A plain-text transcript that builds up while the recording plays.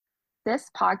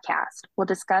This podcast will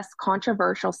discuss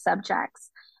controversial subjects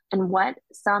in what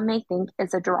some may think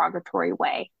is a derogatory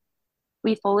way.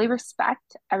 We fully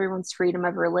respect everyone's freedom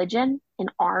of religion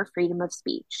and our freedom of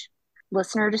speech.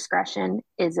 Listener discretion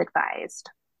is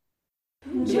advised.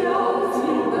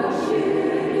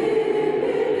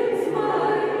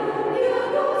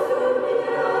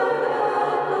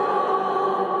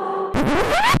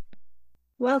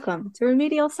 Welcome to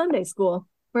Remedial Sunday School,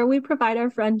 where we provide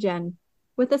our friend Jen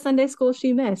with the Sunday school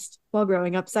she missed while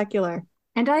growing up secular.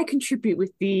 And I contribute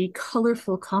with the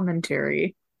colorful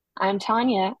commentary. I'm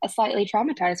Tanya, a slightly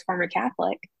traumatized former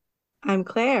Catholic. I'm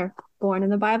Claire, born in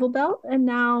the Bible Belt and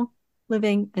now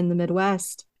living in the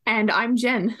Midwest. And I'm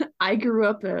Jen. I grew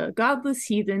up a godless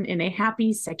heathen in a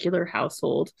happy secular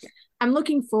household. I'm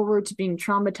looking forward to being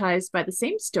traumatized by the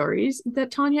same stories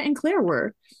that Tanya and Claire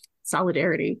were.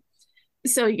 Solidarity.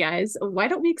 So, you guys, why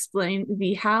don't we explain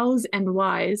the hows and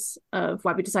whys of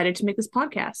why we decided to make this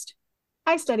podcast?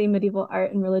 I study medieval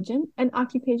art and religion, an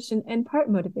occupation in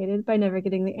part motivated by never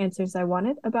getting the answers I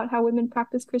wanted about how women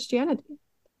practice Christianity.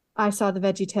 I saw the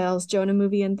VeggieTales Jonah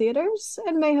movie in theaters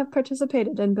and may have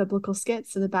participated in biblical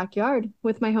skits in the backyard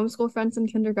with my homeschool friends in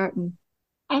kindergarten.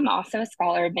 I'm also a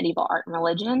scholar of medieval art and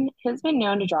religion who's been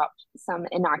known to drop some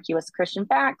innocuous Christian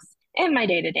facts in my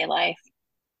day-to-day life.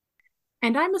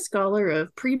 And I'm a scholar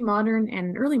of pre-modern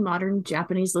and early modern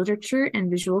Japanese literature and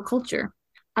visual culture.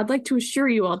 I'd like to assure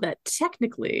you all that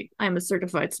technically I'm a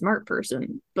certified smart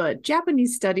person, but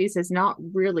Japanese studies has not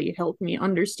really helped me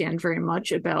understand very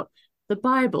much about the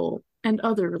Bible and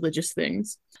other religious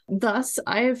things. Thus,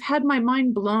 I have had my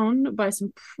mind blown by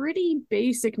some pretty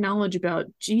basic knowledge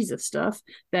about Jesus stuff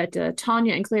that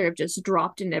Tanya and Claire have just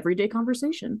dropped in everyday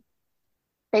conversation.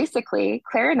 Basically,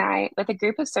 Claire and I, with a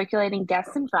group of circulating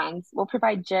guests and friends, will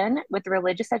provide Jen with the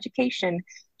religious education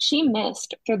she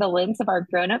missed through the lens of our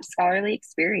grown-up scholarly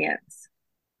experience.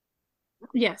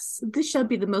 Yes, this shall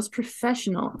be the most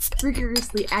professional,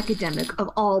 rigorously academic of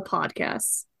all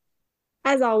podcasts.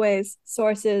 As always,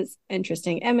 sources,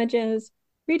 interesting images,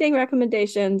 reading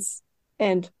recommendations,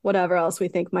 and whatever else we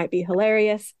think might be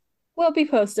hilarious will be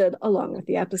posted along with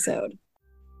the episode.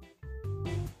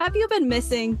 Have you been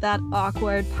missing that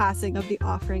awkward passing of the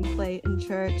offering plate in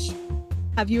church?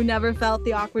 Have you never felt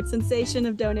the awkward sensation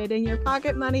of donating your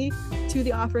pocket money to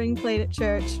the offering plate at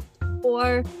church?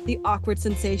 Or the awkward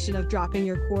sensation of dropping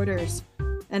your quarters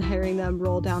and hearing them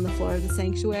roll down the floor of the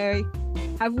sanctuary?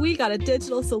 Have we got a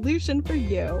digital solution for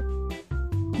you?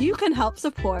 You can help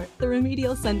support the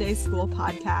Remedial Sunday School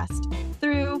podcast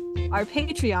through our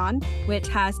Patreon, which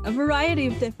has a variety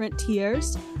of different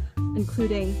tiers,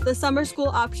 including the summer school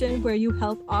option where you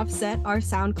help offset our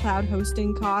SoundCloud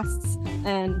hosting costs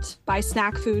and buy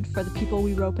snack food for the people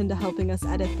we rope into helping us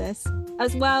edit this,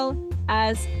 as well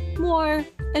as more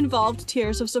involved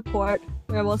tiers of support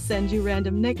where we'll send you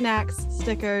random knickknacks,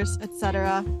 stickers,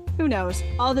 etc. Who knows?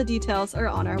 All the details are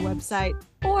on our website.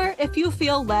 Or if you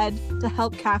feel led to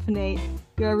help caffeinate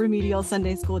your remedial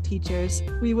Sunday school teachers,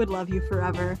 we would love you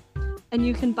forever. And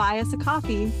you can buy us a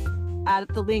coffee at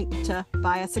the link to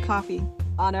buy us a coffee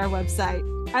on our website.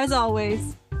 As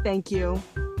always, thank you.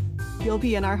 You'll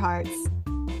be in our hearts.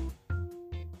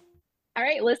 All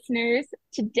right, listeners,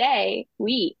 today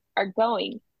we are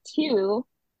going to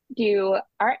do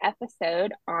our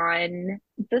episode on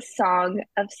the Song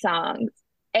of Songs,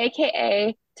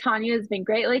 aka Tanya has been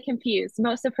greatly confused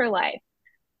most of her life,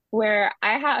 where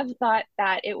I have thought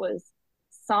that it was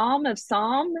Psalm of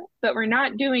Psalm, but we're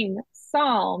not doing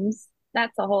Psalms.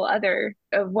 That's a whole other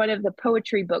of one of the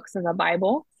poetry books in the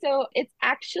Bible. So it's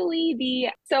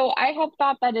actually so I have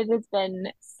thought that it has been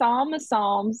Psalm of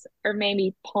Psalms or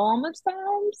maybe Poem of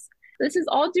Psalms. This is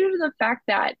all due to the fact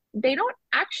that they don't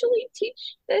actually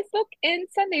teach this book in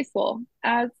Sunday school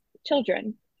as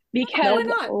children. Because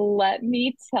let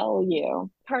me tell you,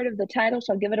 part of the title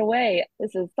shall give it away.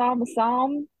 This is Psalm of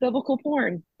Psalm, biblical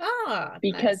porn.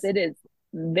 Because nice. It is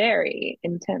very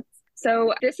intense.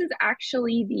 So this is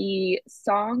actually the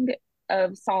Song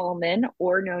of Solomon,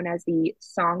 or known as the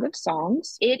Song of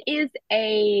Songs. It is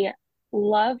a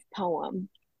love poem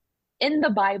in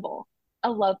the Bible, a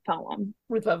love poem.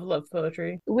 We love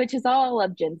poetry. Which is all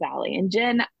up Jen's alley. And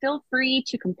Jen, feel free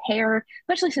to compare,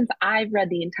 especially since I've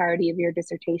read the entirety of your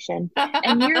dissertation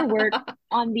and your work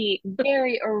on the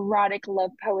very erotic love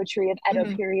poetry of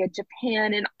Edo period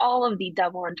Japan and all of the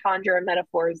double entendre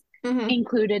metaphors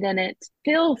included in it.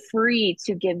 Feel free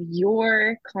to give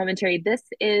your commentary. This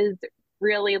is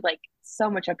really like so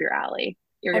much up your alley.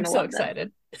 You're gonna love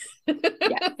excited.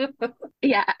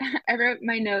 Yeah. I wrote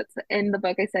my notes in the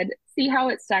book. I said, see how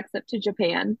it stacks up to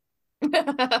Japan.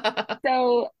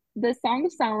 So the Song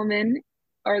of Solomon,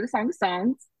 or the Song of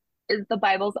Songs, is the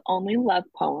Bible's only love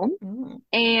poem. Mm.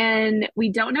 And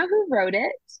we don't know who wrote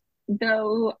it,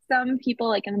 though some people,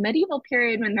 like in the medieval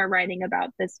period, when they're writing about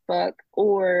this book,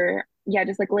 or yeah,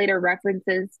 just like later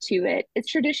references to it, it's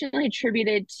traditionally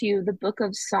attributed to the Book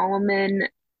of Solomon.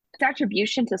 Its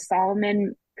attribution to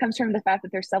Solomon comes from the fact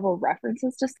that there's several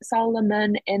references to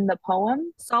Solomon in the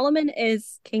poem. Solomon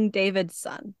is King David's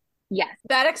son. Yes.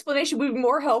 That explanation would be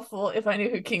more helpful if I knew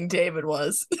who King David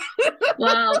was.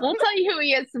 Well, we'll tell you who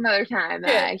he is some other time.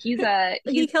 Yeah.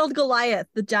 He killed Goliath,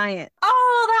 the giant.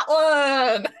 Oh,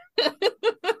 that one!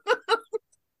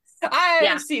 I Yeah.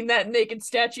 have seen that naked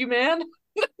statue, man.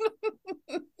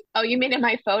 Oh, you mean in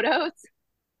my photos?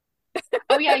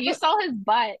 Oh yeah, you saw his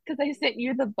butt because I sent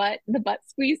you the butt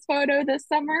squeeze photo this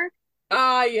summer.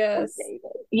 Ah, yes.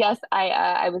 Yes,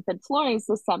 I was in Florence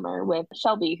this summer with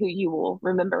Shelby, who you will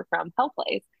remember from Hell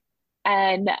Place.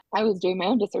 And I was doing my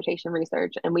own dissertation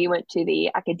research, and we went to the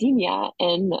Accademia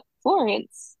in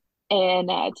Florence and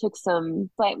took some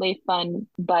slightly fun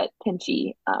but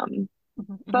pinchy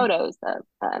photos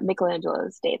of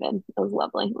Michelangelo's David. It was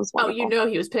lovely. It was wonderful. Oh, you know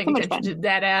he was paying So much attention to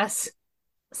that ass.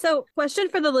 So, question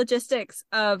for the logistics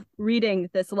of reading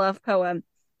this love poem.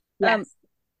 Yes.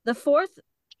 The fourth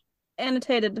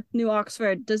annotated New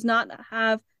Oxford does not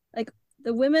have, like,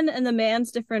 the women and the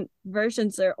man's different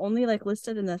versions are only, like,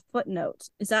 listed in the footnotes.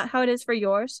 Is that how it is for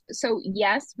yours? So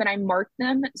yes, but I marked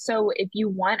them. So if you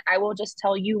want, I will just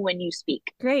tell you when you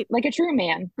speak, Great. like a true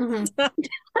man.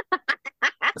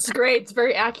 It's great. It's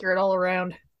very accurate all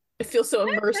around. I feel so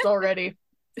immersed already.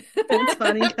 It's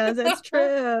funny because it's true.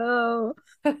 Oh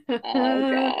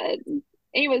God.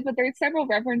 Anyways, but there's several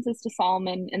references to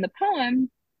Solomon in the poem.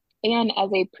 And as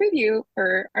a preview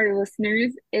for our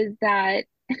listeners is that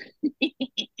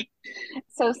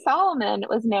so Solomon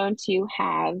was known to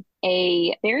have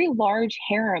a very large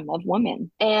harem of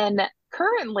women. And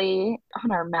currently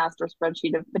on our master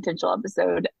spreadsheet of potential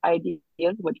episode ideas,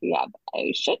 which we have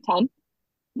a shit ton,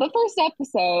 the first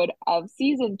episode of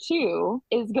season 2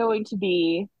 is going to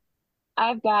be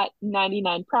I've got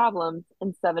 99 problems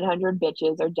and 700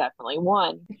 bitches are definitely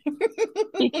one.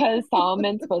 Because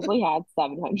Solomon supposedly had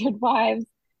 700 wives.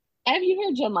 And if you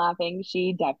hear Jen laughing,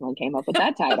 she definitely came up with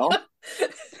that title.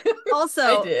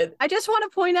 Also, I did. I just want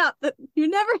to point out that you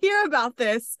never hear about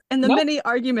this in the Nope. many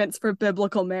arguments for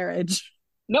biblical marriage.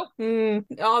 Nope.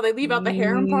 Oh, they leave out the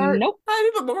harem part? Nope.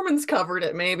 I think the Mormons covered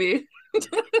it, maybe.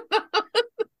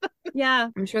 Yeah.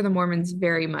 I'm sure the Mormons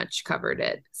very much covered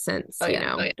it since, you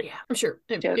know. Yeah, I'm sure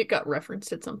it got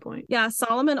referenced at some point. Yeah,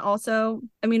 Solomon also,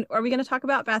 I mean, are we going to talk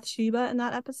about Bathsheba in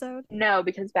that episode? No,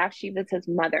 because Bathsheba's his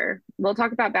mother. We'll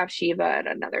talk about Bathsheba at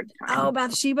another time. Oh,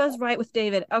 Bathsheba's right with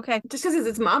David. Okay. Just because it's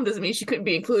its mom doesn't mean she couldn't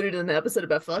be included in the episode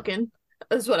about fucking.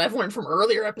 That's what I've learned from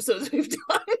earlier episodes we've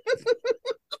done.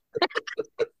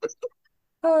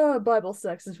 Oh, Bible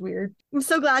sex is weird. I'm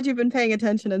so glad you've been paying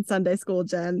attention in Sunday school,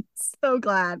 Jen. So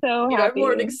glad. So You know, I'm happy.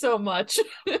 learning so much.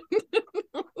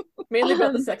 Mainly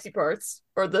about the sexy parts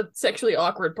or the sexually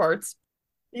awkward parts.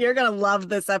 You're going to love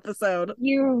this episode.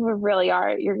 You really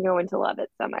are. You're going to love it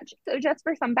so much. So just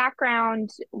for some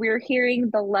background, we're hearing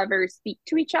the lovers speak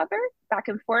to each other back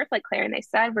and forth. Like Claire and I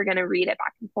said, we're going to read it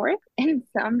back and forth. In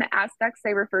some aspects,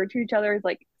 they refer to each other as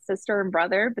like sister and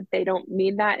brother, but they don't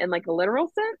mean that in like a literal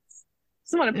sense.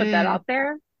 Just want to put that out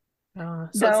there. So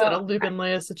it's So- not a Luke and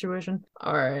Leia situation.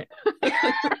 All right.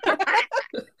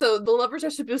 So the lovers are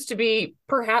supposed to be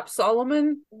perhaps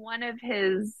Solomon, One of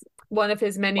his one of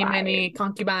his many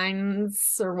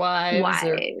concubines or wives. wives.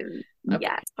 Okay.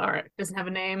 Yes. All right. Doesn't have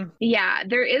a name. Yeah,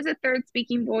 there is a third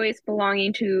speaking voice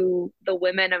belonging to the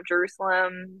women of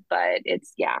Jerusalem, but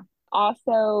it's, yeah.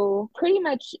 Also, pretty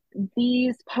much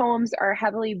these poems are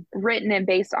heavily written and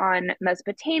based on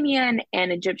Mesopotamian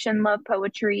and Egyptian love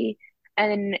poetry.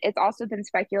 And it's also been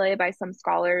speculated by some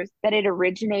scholars that it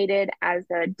originated as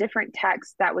a different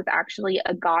text that was actually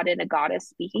a god and a goddess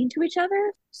speaking to each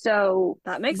other. So,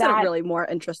 That makes That- it really more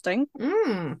interesting.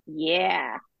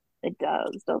 yeah, it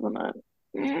does, doesn't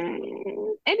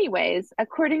it? Anyways,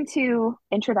 according to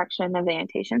Introduction of the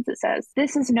Annotations, it says,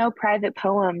 "This is no private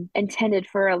poem intended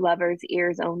for a lover's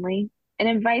ears only. It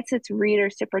invites its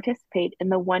readers to participate in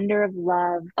the wonder of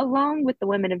love, along with the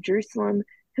women of Jerusalem,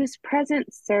 whose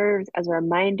presence serves as a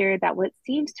reminder that what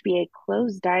seems to be a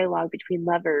closed dialogue between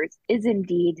lovers is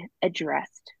indeed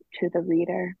addressed to the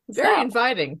reader." Very So,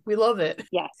 inviting. We love it.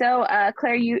 yeah. So,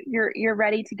 Claire, you're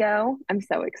ready to go? I'm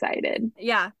so excited.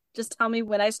 Yeah, just tell me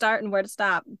when I start and where to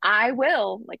stop. I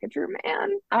will, like a true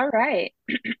man. All right.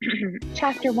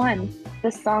 Chapter 1,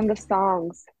 The Song of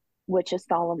Songs, which is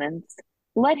Solomon's.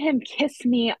 "Let him kiss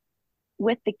me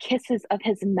with the kisses of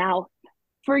his mouth,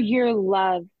 for your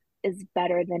love is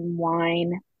better than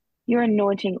wine. Your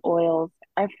anointing oils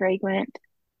are fragrant.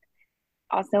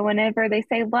 Also, whenever they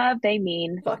say love, they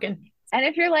mean. Fucking. And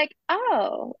if you're like,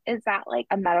 oh, is that like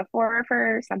a metaphor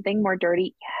for something more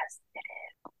dirty? Yes, it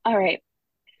is. All right.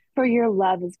 For your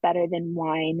love is better than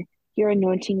wine. Your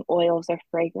anointing oils are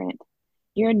fragrant.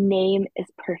 Your name is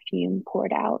perfume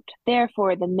poured out.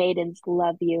 Therefore, the maidens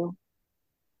love you.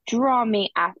 Draw me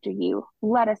after you.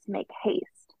 Let us make haste.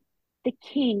 The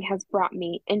king has brought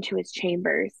me into his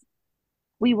chambers.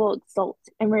 We will exult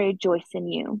and rejoice in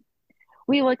you.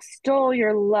 We will extol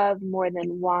your love more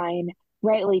than wine.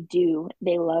 Rightly do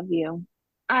they love you.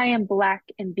 I am black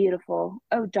and beautiful,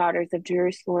 O daughters of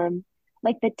Jerusalem,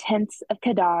 like the tents of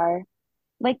Kedar,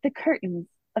 like the curtains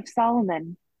of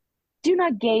Solomon. Do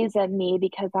not gaze at me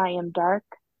because I am dark,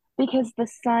 because the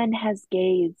sun has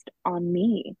gazed on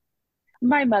me.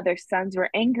 My mother's sons were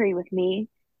angry with me.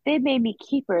 They made me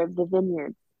keeper of the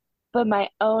vineyards, but my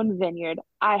own vineyard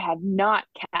I have not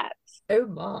kept. Oh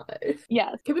my.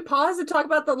 Yes. Can we pause and talk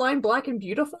about the line black and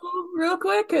beautiful real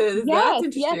quick? Because that's Yes,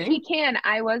 interesting. we can.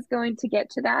 I was going to get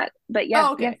to that, but yes,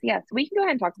 Oh, okay. yes. We can go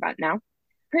ahead and talk about it now.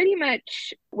 Pretty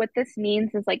much what this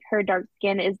means is like her dark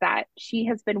skin is that she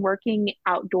has been working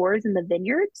outdoors in the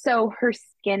vineyard. So her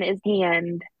skin is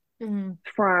tanned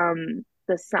from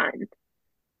the sun.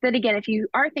 Then again, if you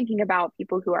are thinking about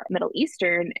people who are Middle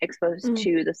Eastern exposed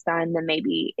to the sun, then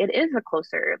maybe it is a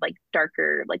closer, like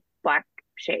darker, like black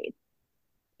shade.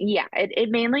 Yeah, it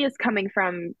mainly is coming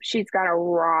from she's got a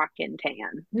rockin'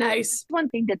 tan. Nice. One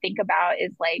thing to think about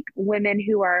is like women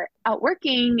who are out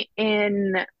working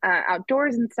in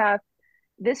outdoors and stuff.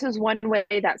 This is one way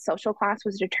that social class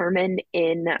was determined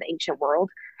in the ancient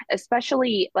world.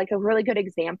 Especially like a really good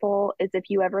example is if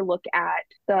you ever look at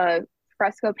the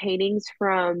fresco paintings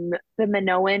from the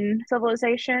Minoan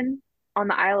civilization on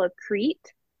the Isle of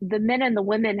Crete. The men and the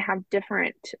women have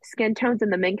different skin tones,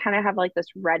 and the men kind of have like this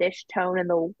reddish tone, and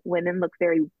the women look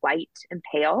very white and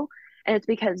pale. And it's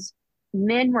because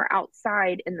men were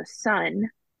outside in the sun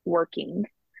working,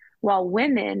 while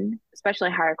women, especially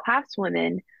higher class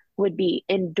women, would be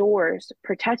indoors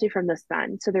protected from the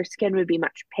sun. So their skin would be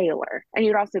much paler, and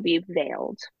you'd also be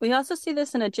veiled. We also see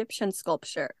this in Egyptian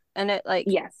sculpture. And it like,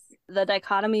 yes, the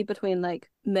dichotomy between like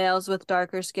males with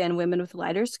darker skin, women with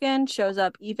lighter skin shows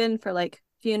up even for like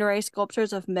funerary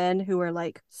sculptures of men who were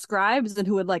like scribes and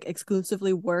who would like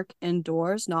exclusively work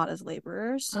indoors, not as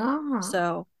laborers.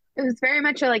 So it was very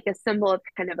much like a symbol of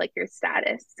kind of like your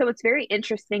status. So it's very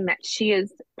interesting that she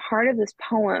is part of this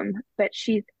poem, but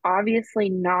she's obviously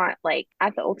not like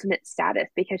at the ultimate status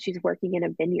because she's working in a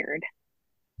vineyard.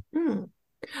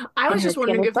 I was just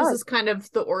wondering if this is kind of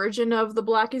the origin of the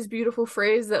Black is Beautiful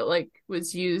phrase that like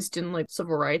was used in like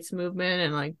civil rights movement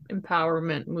and like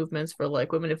empowerment movements for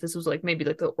like women, if this was like maybe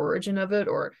like the origin of it,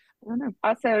 or I don't know.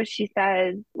 Also, she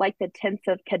says like the tents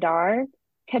of Kedar.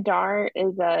 Kedar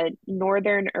is a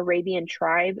northern Arabian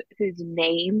tribe whose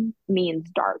name means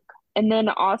dark. And then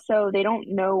also they don't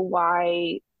know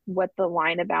what the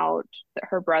line about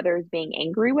her brothers being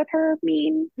angry with her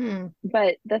mean.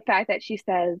 But the fact that she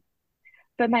says,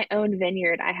 but my own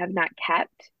vineyard I have not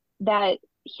kept, that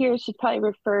here she's probably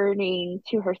referring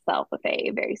to herself with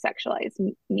a very sexualized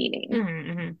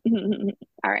meaning.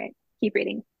 All right, keep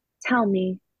reading. Tell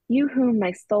me, you whom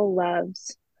my soul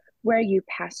loves, where you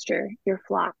pasture your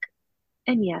flock.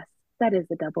 And yes, that is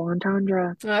a double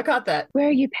entendre. I caught that.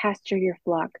 Where you pasture your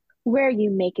flock, where you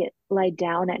make it lie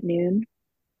down at noon.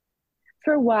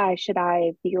 For why should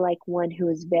I be like one who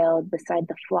is veiled beside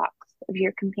the flocks of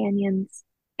your companions?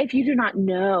 If you do not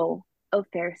know, O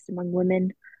fairest among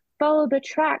women, follow the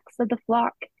tracks of the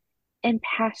flock and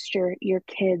pasture your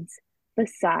kids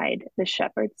beside the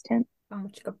shepherd's tent.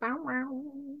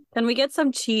 Can we get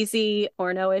some cheesy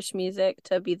Orno-ish music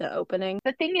to be the opening?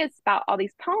 The thing is about all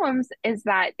these poems is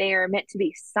that they are meant to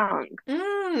be sung.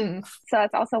 So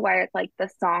that's also why it's like the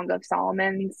Song of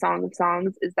Solomon, Song of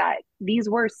Songs, is that these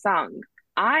were sung.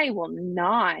 I will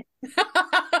not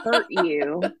hurt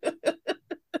you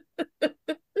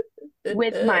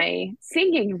with my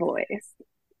singing voice,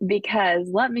 because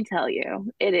let me tell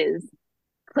you,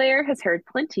 Claire has heard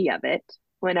plenty of it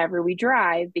whenever we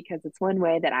drive, because it's one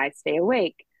way that I stay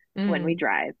awake when we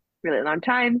drive really long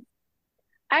time.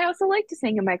 I also like to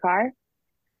sing in my car,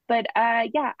 but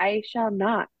yeah, I shall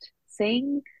not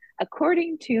sing.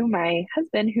 According to my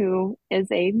husband, who is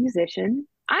a musician,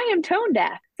 I am tone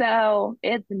deaf, so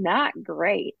it's not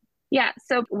great. Yeah,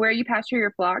 so where you pasture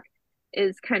your flock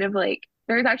is kind of like,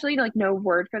 there's actually like no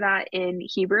word for that in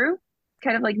Hebrew. It's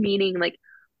kind of like meaning like,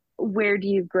 where do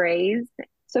you graze?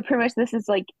 So pretty much this is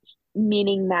like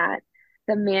meaning that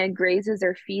the man grazes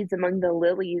or feeds among the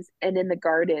lilies and in the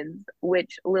gardens,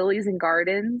 which lilies and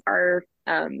gardens are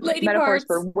Lady metaphors parts.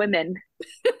 for women,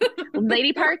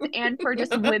 lady parts, and for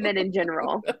just women in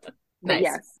general. But Nice.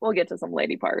 yes, we'll get to some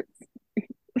lady parts.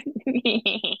 All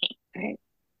right.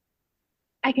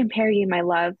 I compare you, my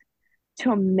love,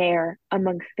 to a mare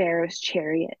among Pharaoh's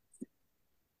chariots.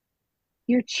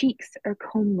 Your cheeks are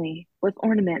comely with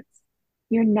ornaments,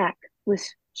 your neck with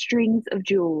strings of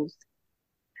jewels.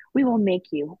 We will make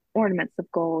you ornaments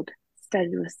of gold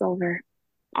studded with silver.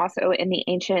 Also, in the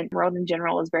ancient world in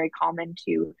general, it was very common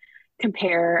to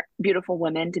compare beautiful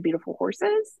women to beautiful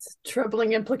horses. It's a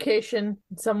troubling implication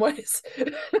in some ways.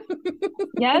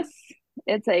 Yes,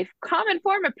 it's a common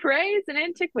form of praise in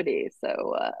antiquity.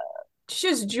 So, She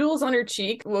has jewels on her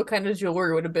cheek. What kind of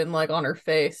jewelry would have been like on her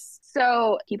face?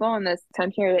 so people in this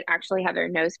time period actually have their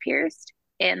nose pierced,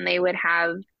 and they would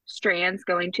have strands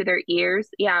going to their ears.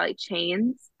 Yeah, like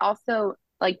chains. Also,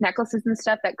 like necklaces and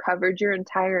stuff that covered your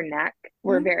entire neck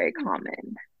were very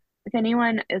common. If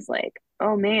anyone is like,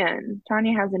 oh man,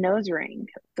 Tanya has a nose ring,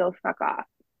 go fuck off.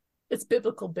 It's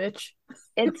biblical, bitch.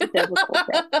 It's biblical,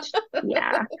 bitch.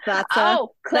 Yeah. That's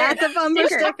Claire, that's a bumper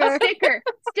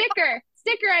sticker.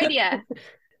 sticker idea.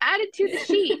 Added to the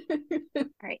sheet. All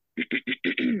right.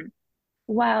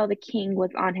 While the king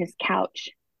was on his couch,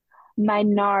 my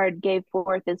nard gave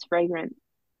forth its fragrance.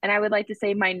 And I would like to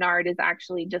say my nard is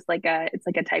actually just like it's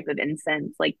like a type of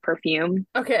incense, like perfume.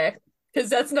 Okay, because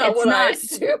that's not It's what I not.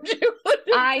 assumed it would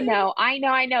be. I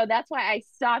know. That's why I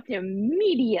stopped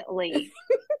immediately.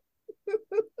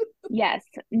 Yes,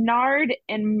 nard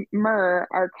and myrrh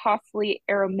are costly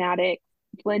aromatics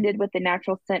blended with the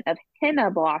natural scent of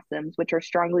henna blossoms, which are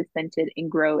strongly scented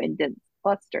and grow in dense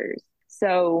clusters.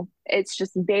 So it's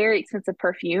just very expensive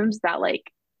perfumes that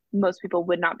like most people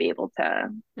would not be able to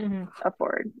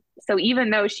afford. So even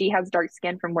though she has dark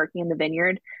skin from working in the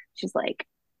vineyard, she's like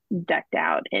decked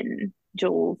out in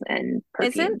jewels and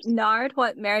perfumes. Isn't nard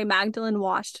what Mary Magdalene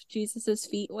washed Jesus's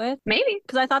feet with? Maybe.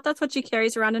 Because I thought that's what she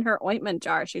carries around in her ointment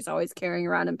jar. She's always carrying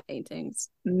around in paintings.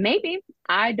 Maybe.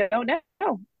 I don't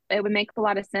know. It would make a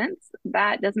lot of sense.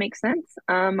 That does make sense.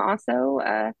 Also,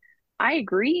 I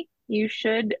agree. You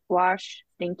should wash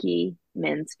stinky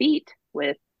men's feet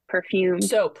with perfumed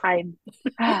soap. Any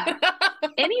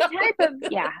type of,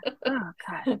 yeah. Oh,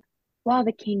 God. While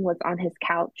the king was on his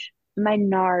couch, my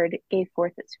nard gave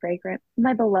forth its fragrance.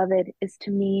 My beloved is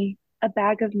to me a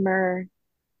bag of myrrh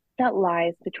that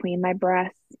lies between my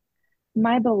breasts.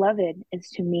 My beloved is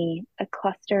to me a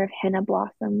cluster of henna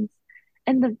blossoms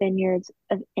in the vineyards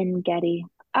of En Gedi.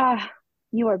 Ah,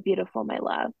 you are beautiful, my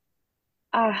love.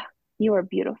 Ah, you are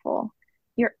beautiful.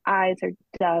 Your eyes are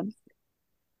doves.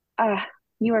 Ah,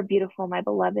 you are beautiful, my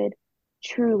beloved.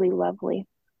 Truly lovely.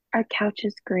 Our couch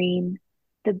is green.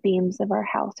 The beams of our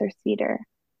house are cedar.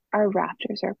 Our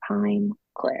rafters are pine.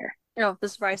 Claire. Oh,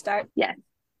 this is where I start? Yes.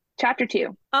 Chapter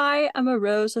 2. I am a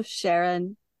rose of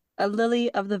Sharon, a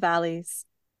lily of the valleys.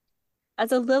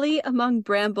 As a lily among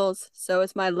brambles, so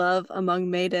is my love among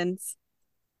maidens.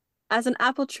 As an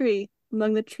apple tree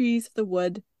among the trees of the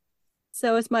wood,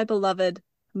 so is my beloved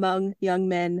among young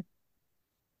men.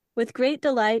 With great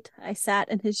delight I sat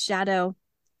in his shadow,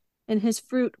 and his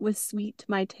fruit was sweet to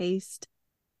my taste.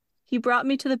 He brought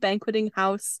me to the banqueting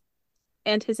house,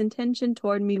 and his intention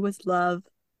toward me was love.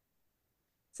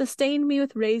 Sustain me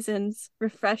with raisins,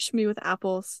 refresh me with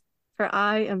apples, for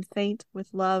I am faint with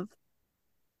love.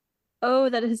 Oh,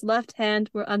 that his left hand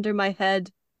were under my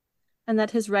head, and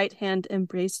that his right hand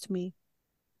embraced me.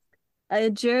 I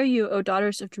adjure you, O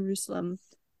daughters of Jerusalem,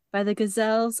 by the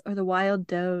gazelles or the wild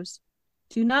does,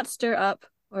 do not stir up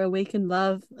or awaken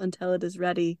love until it is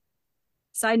ready.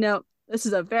 Side note, this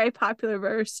is a very popular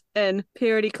verse in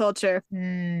purity culture.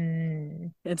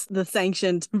 It's the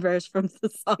sanctioned verse from the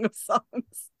Song of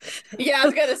Songs. Yeah, I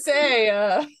was gonna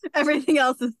say, everything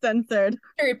else is censored.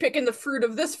 You're picking the fruit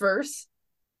of this verse.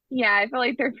 Yeah, I feel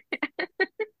like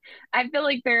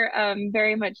they're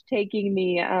very much taking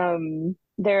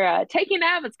they're taking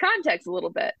out of its context a little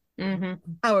bit.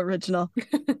 How original.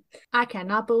 I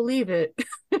cannot believe it.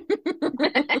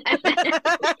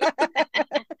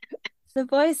 The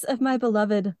voice of my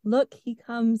beloved, look, he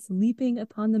comes, leaping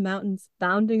upon the mountains,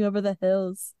 bounding over the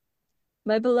hills.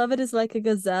 My beloved is like a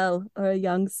gazelle or a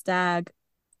young stag.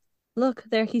 Look,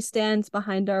 there he stands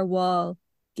behind our wall,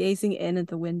 gazing in at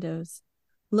the windows,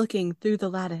 looking through the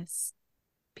lattice.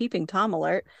 Peeping Tom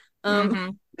alert.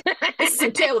 This is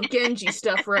some Tale of Genji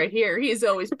stuff right here. He's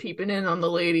always peeping in on the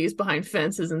ladies behind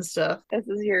fences and stuff. This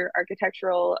is your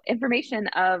architectural information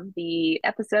of the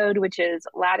episode, which is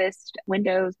latticed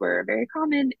windows were very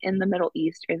common in the Middle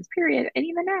East in this period, and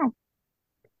even now.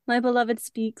 My beloved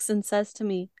speaks and says to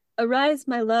me, arise,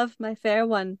 my love, my fair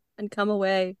one, and come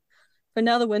away, for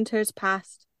now the winter is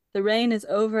past, The rain is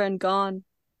over and gone.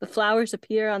 The flowers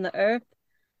appear on the earth,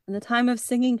 and the time of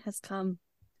singing has come.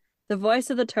 The voice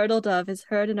of the turtle dove is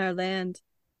heard in our land.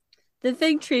 The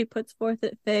fig tree puts forth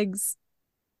its figs,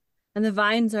 and the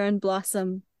vines are in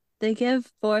blossom. They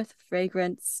give forth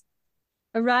fragrance.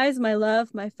 Arise, my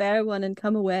love, my fair one, and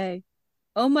come away.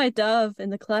 O my dove, in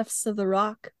the clefts of the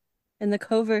rock, in the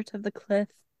covert of the cliff.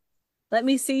 Let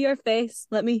me see your face,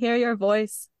 let me hear your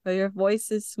voice, for your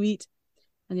voice is sweet,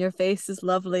 and your face is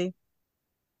lovely.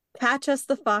 Catch us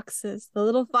the foxes, the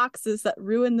little foxes that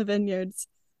ruin the vineyards,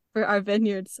 for our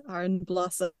vineyards are in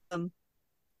blossom.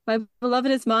 My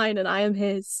beloved is mine, and I am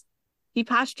his. He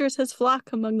pastures his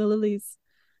flock among the lilies,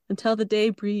 until the day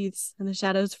breathes and the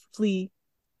shadows flee.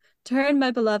 Turn,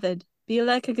 my beloved, be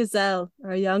like a gazelle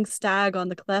or a young stag on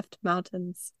the cleft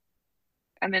mountains.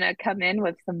 I'm going to come in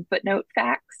with some footnote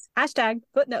facts. Hashtag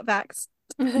footnote facts.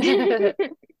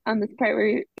 On this part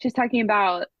where she's talking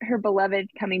about her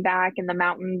beloved coming back in the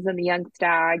mountains and the young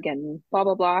stag and blah,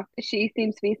 blah, blah. She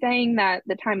seems to be saying that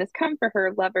the time has come for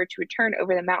her lover to return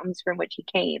over the mountains from which he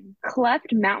came.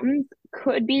 Cleft mountains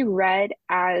could be read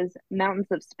as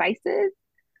mountains of spices,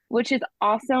 which is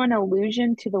also an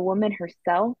allusion to the woman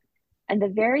herself and the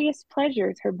various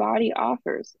pleasures her body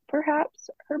offers,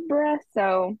 perhaps her breath.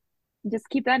 So just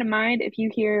keep that in mind if you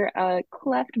hear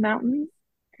cleft mountains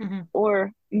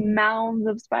or mounds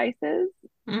of spices.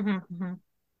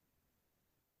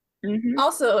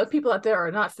 Also, if people out there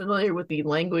are not familiar with the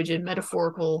language and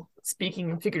metaphorical speaking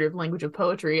and figurative language of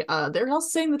poetry, they're also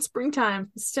saying that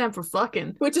springtime is time for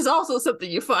fucking, which is also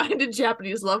something you find in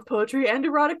Japanese love poetry and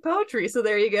erotic poetry. So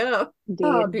there you go. Indeed.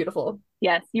 Oh, beautiful.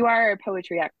 Yes, you are a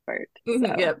poetry expert.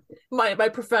 So. Yep. My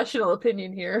professional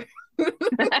opinion here. Do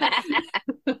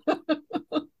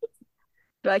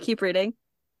I keep reading?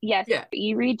 Yes. Yeah.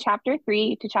 You read chapter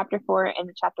 3 to chapter 4, and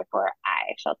in chapter 4,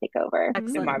 I shall take over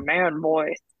in my man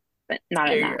voice, but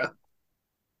not in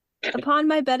that. Upon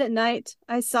my bed at night,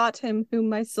 I sought him whom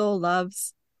my soul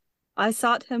loves. I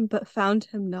sought him, but found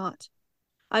him not.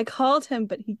 I called him,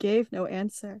 but he gave no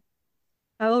answer.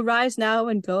 I will rise now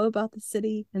and go about the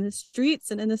city, in the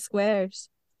streets and in the squares.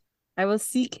 I will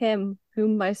seek him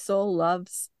whom my soul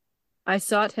loves. I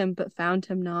sought him, but found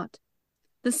him not.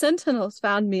 The sentinels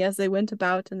found me as they went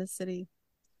about in the city.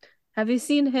 Have you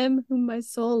seen him whom my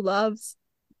soul loves?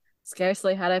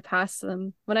 Scarcely had I passed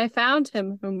them, when I found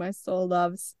him whom my soul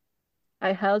loves.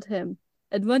 I held him,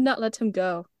 and would not let him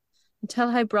go, until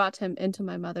I brought him into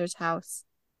my mother's house,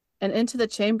 and into the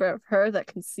chamber of her that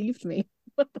conceived me.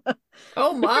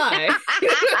 Oh my.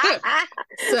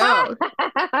 So,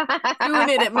 doing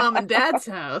it at mom and dad's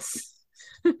house.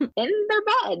 In their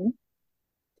bed.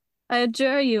 I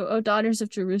adjure you, O daughters of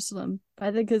Jerusalem,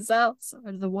 by the gazelles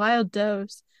or the wild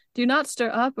does, do not stir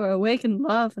up or awaken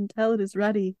love until it is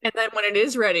ready. And then when it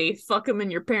is ready, fuck them in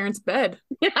your parents' bed.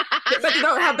 But they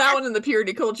don't have that one in the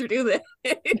purity culture, do they?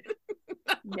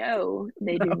 No,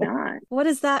 they do not. What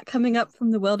is that coming up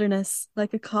from the wilderness,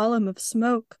 like a column of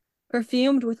smoke,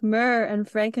 perfumed with myrrh and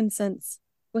frankincense,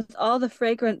 with all the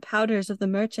fragrant powders of the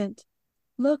merchant?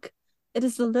 Look, it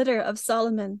is the litter of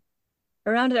Solomon.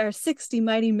 Around it are 60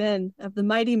 mighty men of the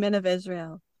mighty men of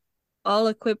Israel, all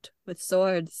equipped with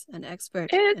swords and expert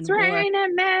It's in war.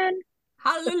 raining men.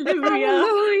 Hallelujah.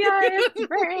 Hallelujah. It's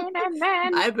raining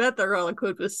men. I bet they're all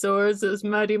equipped with swords as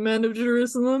mighty men of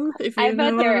Jerusalem. If you I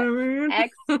bet know they're what I mean.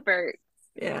 experts.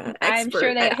 Yeah, I'm expert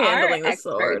sure they at handling are the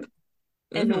sword. experts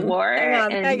in war.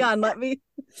 Hang on, let me.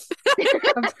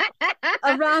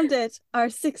 Around it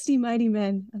are 60 mighty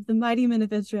men of the mighty men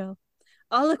of Israel,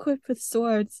 all equipped with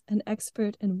swords and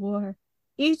expert in war,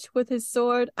 each with his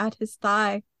sword at his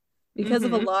thigh, because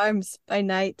of alarms by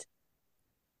night.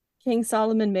 King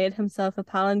Solomon made himself a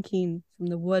palanquin from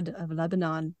the wood of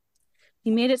Lebanon. He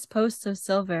made its posts of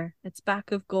silver, its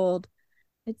back of gold,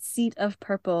 its seat of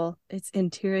purple, its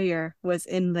interior was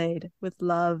inlaid with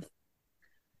love.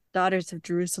 Daughters of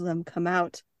Jerusalem, come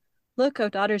out. Look, O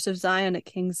daughters of Zion, at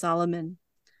King Solomon,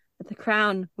 at the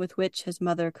crown with which his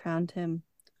mother crowned him,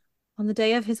 on the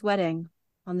day of his wedding,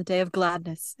 on the day of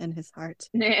gladness in his heart.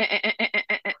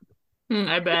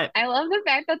 I bet. I love the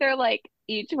fact that they're like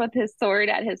each with his sword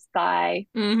at his thigh.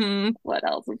 What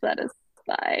else is at his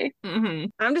thigh?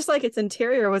 I'm just like, its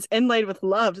interior was inlaid with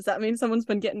love. Does that mean someone's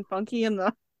been getting funky in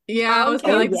the... Yeah, I was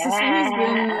kind of like, yeah. this has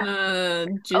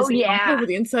been jizzing all over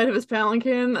the inside of his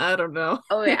palanquin. I don't know.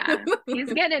 Oh yeah,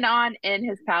 he's getting on in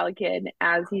his palanquin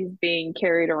as he's being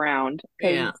carried around.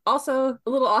 Yeah. Also, a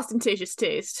little ostentatious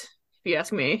taste, if you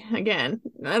ask me. Again,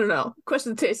 I don't know.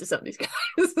 Question the taste of some of these guys.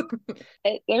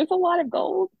 There's a lot of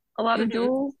gold, a lot of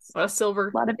jewels, a lot of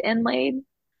silver, a lot of inlaid,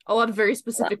 a lot of very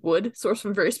specific wood sourced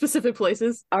from very specific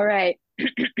places. All right.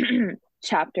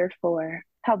 Chapter 4.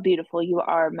 How beautiful you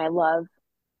are, my love.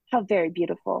 How very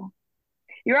beautiful.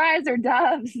 Your eyes are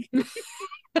doves. I'm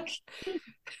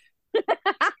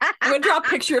gonna draw a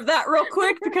picture of that real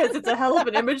quick because it's a hell of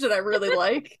an image that I really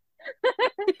like.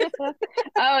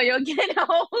 Oh, you'll get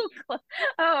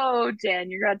oh, Jen,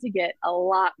 you're about to get a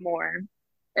lot more.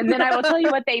 And then I will tell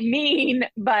you what they mean,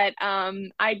 but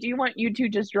I do want you to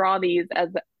just draw these as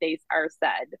they are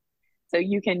said. So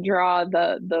you can draw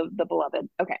the beloved.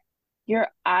 Okay. Your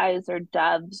eyes are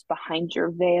doves behind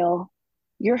your veil.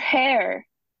 Your hair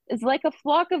is like a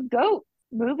flock of goats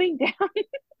moving down.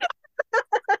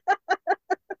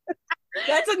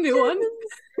 That's a new one.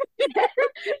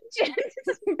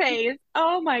 Jen's face.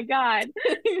 Oh my God.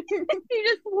 She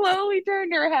just slowly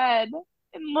turned her head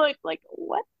and looked like,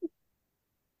 what?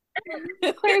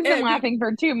 Claire's been laughing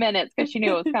for 2 minutes because she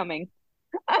knew it was coming.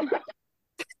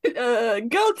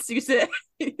 Goats, you say?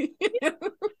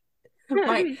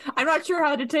 I'm not sure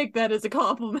how to take that as a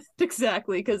compliment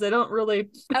exactly because I don't really.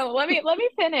 Oh, let me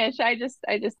finish. I just.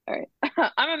 All right.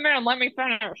 I'm a man. Let me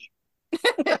finish.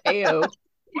 Ayo.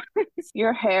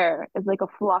 Your hair is like a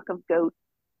flock of goats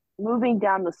moving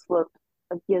down the slope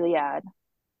of Gilead.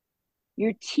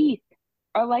 Your teeth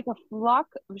are like a flock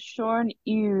of shorn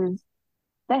ewes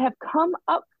that have come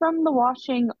up from the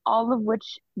washing, all of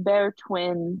which bear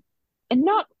twins, and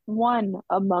not one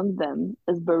among them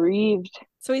is bereaved.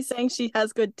 So he's saying she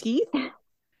has good teeth? Ah,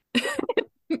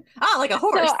 like a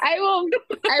horse. So I will,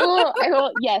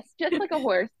 yes, just like a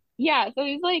horse. Yeah, so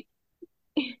he's like,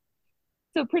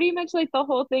 so pretty much like the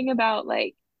whole thing about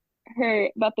like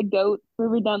about the goat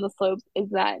moving down the slopes is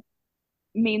that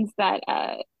means that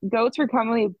goats are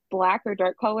commonly black or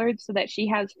dark colored, so that she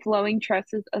has flowing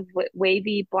tresses of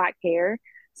wavy black hair.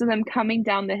 So them coming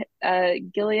down the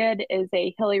Gilead is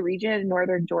a hilly region in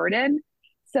northern Jordan,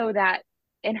 so that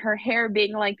in her hair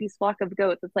being like these flock of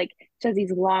goats, it's like she has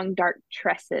these long dark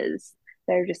tresses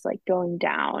that are just like going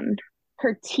down.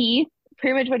 Her teeth,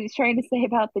 pretty much what he's trying to say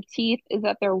about the teeth is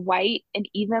that they're white and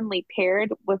evenly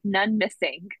paired with none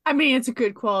missing. I mean, it's a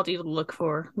good quality to look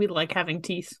for. We like having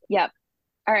teeth. Yep.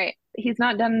 All right. He's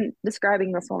not done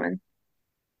describing this woman.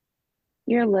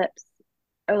 Your lips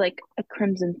are like a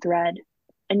crimson thread,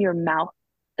 and your mouth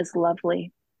is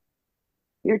lovely.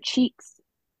 Your cheeks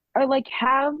are like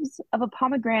halves of a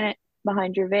pomegranate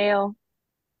behind your veil.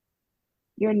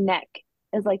 Your neck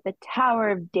is like the Tower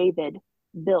of David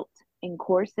built in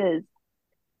courses.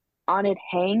 On it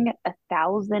hang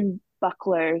 1,000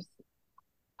 bucklers,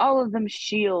 all of them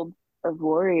shields of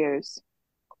warriors.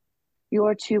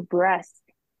 Your two breasts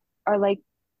are like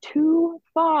two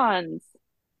fawns,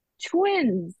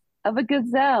 twins of a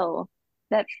gazelle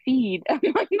that feed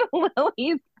among the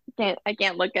lilies. I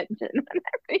can't look at Jen when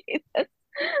I read this.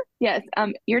 Yes,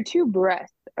 your two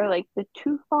breasts are like the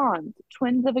two fawns,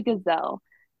 twins of a gazelle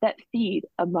that feed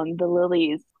among the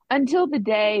lilies. Until the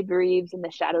day bereaves and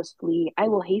the shadows flee, I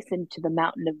will hasten to the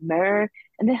mountain of myrrh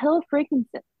and the hill of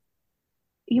frankincense.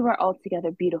 You are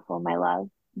altogether beautiful, my love.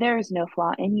 There is no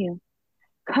flaw in you.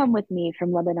 Come with me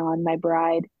from Lebanon, my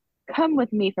bride. Come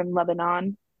with me from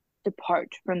Lebanon. Depart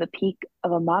from the peak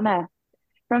of Amana,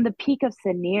 from the peak of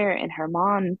Senir and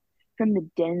Hermon, from the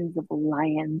dens of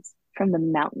lions, from the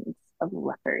mountains of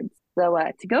leopards. So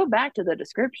to go back to the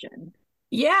description.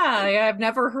 Yeah, I've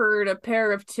never heard a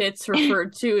pair of tits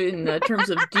referred to in terms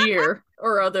of deer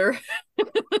or other.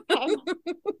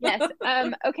 Yes.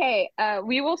 Okay.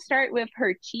 We will start with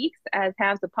her cheeks as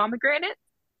halves of pomegranate.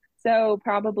 So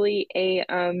probably a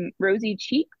rosy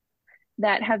cheek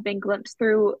that have been glimpsed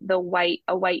through a white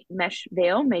mesh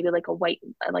veil, maybe like a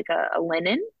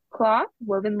linen cloth,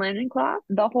 woven linen cloth.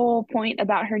 The whole point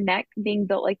about her neck being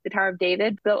built like the Tower of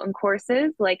David, built in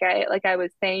courses, like I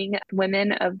was saying,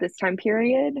 women of this time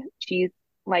period, she's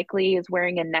likely is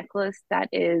wearing a necklace that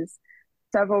is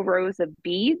several rows of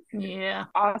beads. Yeah.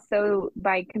 Also,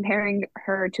 by comparing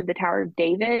her to the Tower of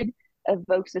David,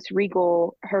 evokes this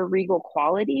her regal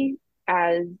quality,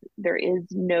 as there is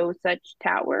no such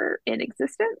tower in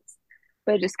existence.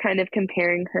 But just kind of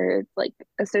comparing her, like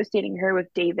associating her with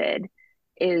David,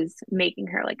 is making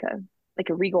her like a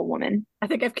regal woman. I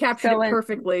think I've captured it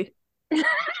perfectly.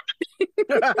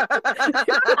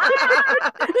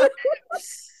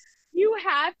 You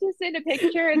have to send a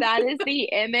picture. That is the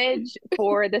image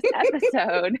for this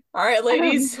episode. All right,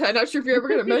 ladies. I'm not sure if you're ever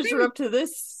going to measure up to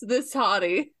this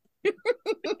hottie.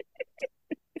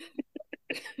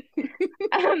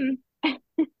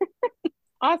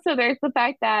 Also, there's the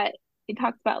fact that he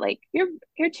talks about like your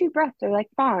two breasts are like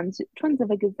fawns, twins of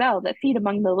a gazelle that feed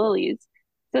among the lilies.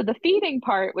 So the feeding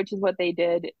part, which is what they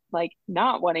did, like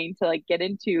not wanting to like get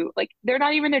into, like they're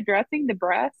not even addressing the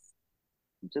breasts.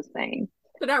 I'm just saying.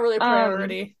 They're not really a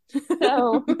priority.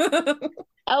 So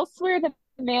elsewhere, the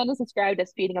man is described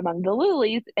as feeding among the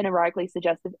lilies, an erotically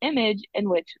suggestive image in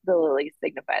which the lilies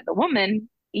signify the woman.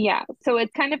 Yeah, so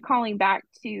it's kind of calling back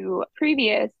to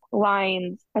previous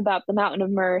lines about the mountain of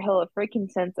myrrh, hill of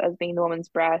frankincense as being the woman's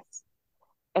breast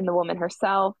and the woman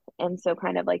herself. And so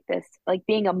kind of like this, like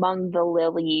being among the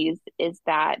lilies is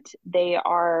that they're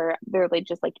like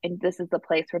just like, and this is the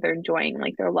place where they're enjoying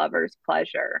like their lover's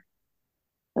pleasure.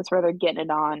 That's where they're getting it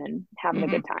on and having a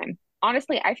good time.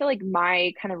 Honestly, I feel like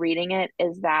my kind of reading it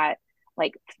is that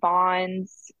like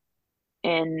fawns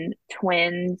and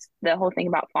twins, the whole thing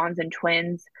about fawns and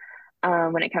twins,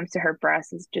 when it comes to her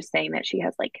breasts, is just saying that she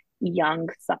has like young,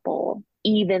 supple,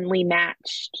 evenly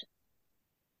matched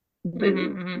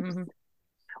boobs.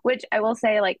 Which I will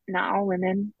say, like, not all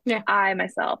women. Yeah. I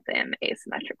myself am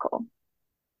asymmetrical.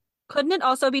 Couldn't it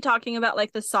also be talking about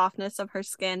like the softness of her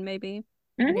skin, maybe?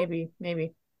 Maybe.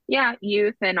 Yeah,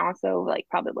 youth and also like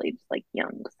probably just like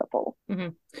young, supple.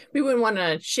 We wouldn't want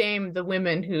to shame the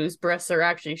women whose breasts are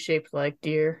actually shaped like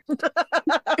deer.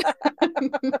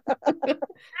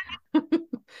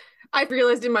 I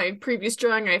realized in my previous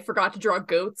drawing I forgot to draw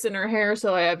goats in her hair,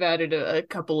 so I have added a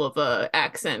couple of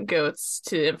accent goats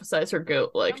to emphasize her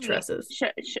goat-like tresses.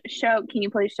 Can you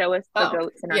please show us the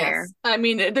goats in her hair? I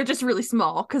mean, they're just really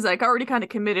small because like I already kind of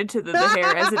committed to the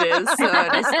hair as it is.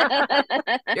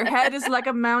 So your head is like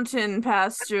a mountain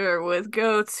pasture with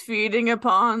goats feeding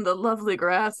upon the lovely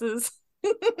grasses.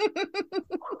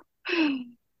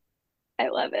 I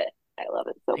love it. I love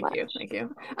it so much. Thank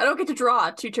you. I don't get to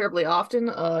draw too terribly often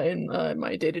in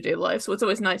my day-to-day life, so it's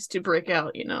always nice to break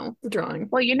out, the drawing.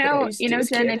 Well,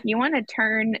 Jen, if you want to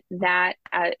turn that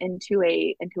into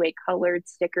a colored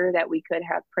sticker that we could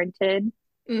have printed,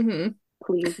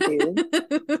 please do.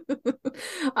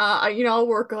 I'll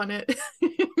work on it.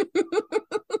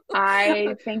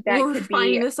 I think that we'll could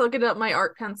refine be this. I'll get out my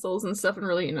art pencils and stuff and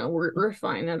really,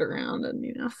 refine it around and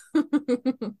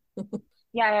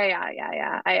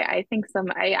Yeah. I think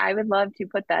I would love to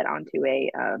put that onto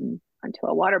a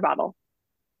water bottle.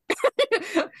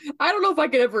 I don't know if I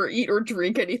could ever eat or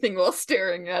drink anything while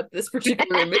staring at this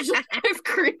particular image that I've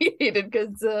created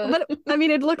because but I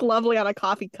mean it'd look lovely on a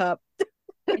coffee cup.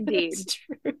 Indeed.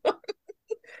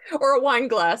 Or a wine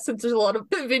glass since there's a lot of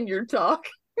vineyard talk.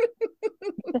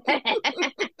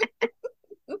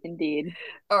 Indeed.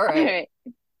 All right.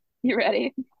 You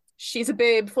ready? She's a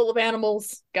babe full of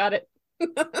animals. Got it.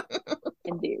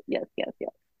 Indeed. Yes.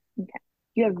 Okay.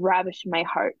 You have ravished my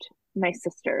heart, my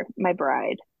sister, my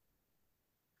bride.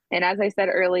 And as I said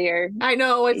earlier, I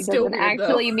know it still doesn't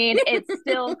actually mean it's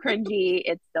still cringy.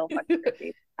 It's still fucking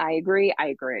cringy. I agree.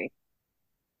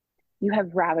 You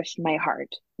have ravished my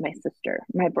heart, my sister,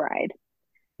 my bride.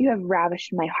 You have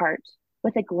ravished my heart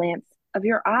with a glance of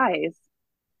your eyes,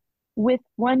 with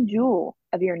one jewel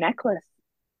of your necklace.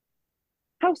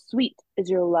 How sweet is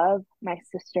your love, my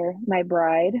sister, my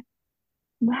bride.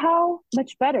 How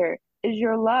much better is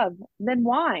your love than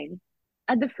wine,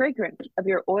 and the fragrance of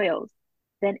your oils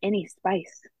than any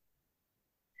spice.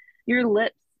 Your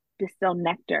lips distill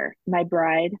nectar, my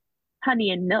bride.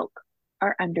 Honey and milk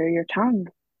are under your tongue.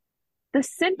 The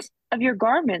scent of your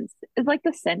garments is like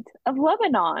the scent of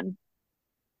Lebanon.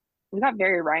 We got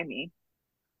very rhymey.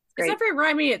 It's not very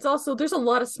rhymey. It's also, there's a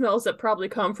lot of smells that probably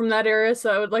come from that era,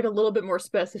 so I would like a little bit more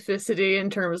specificity in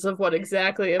terms of what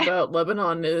exactly about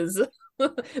Lebanon is.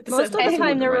 Most of the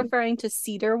time they're referring to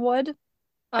cedar wood.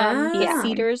 The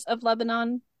cedars of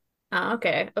Lebanon.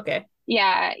 Okay.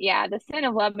 Yeah. The scent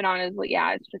of Lebanon is,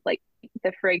 it's just like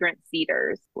the fragrant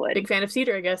cedars wood. Big fan of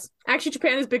cedar, I guess. Actually,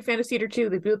 Japan is a big fan of cedar too.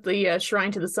 They built the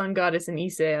shrine to the sun goddess in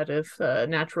Ise out of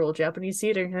natural Japanese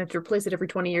cedar and have to replace it every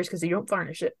 20 years because you don't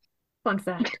varnish it. Fun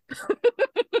fact.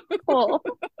 Cool.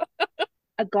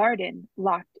 A garden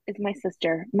locked is my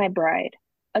sister, my bride.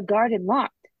 A garden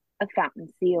locked, a fountain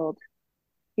sealed.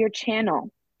 Your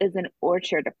channel is an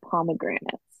orchard of pomegranates.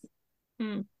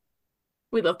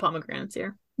 We love pomegranates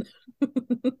here.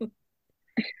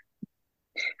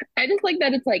 I just like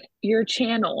that it's like your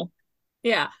channel.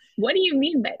 Yeah. What do you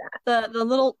mean by that? The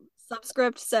little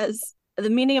subscript says the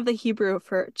meaning of the Hebrew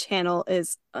for channel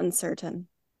is uncertain.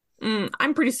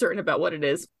 I'm pretty certain about what it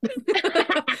is.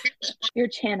 Your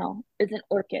channel is an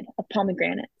orchid of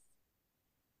pomegranates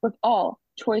with all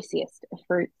choicest of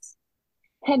fruits.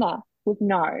 Henna with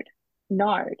nard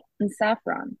and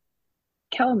saffron,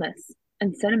 calamus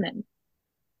and cinnamon,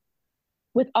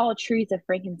 with all trees of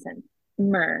frankincense,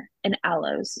 myrrh and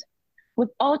aloes, with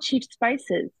all chief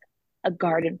spices, a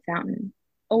garden fountain,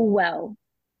 a well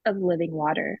of living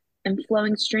water and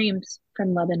flowing streams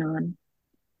from Lebanon.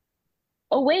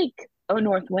 Awake, O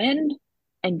north wind,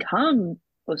 and come,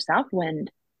 O south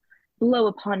wind, blow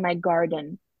upon my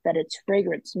garden, that its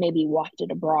fragrance may be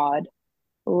wafted abroad.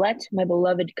 Let my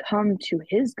beloved come to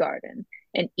his garden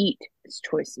and eat its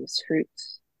choicest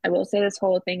fruits. I will say this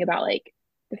whole thing about like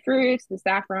the fruits, the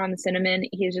saffron, the cinnamon.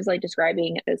 He's just like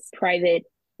describing this private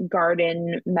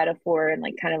garden metaphor and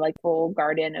like kind of like full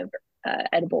garden of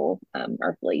edible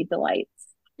earthly delights.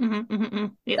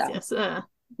 Yes, so. Yes.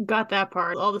 Got that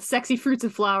part. All the sexy fruits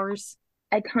and flowers.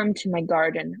 I come to my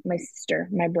garden, my sister,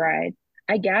 my bride.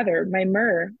 I gather my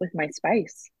myrrh with my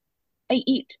spice. I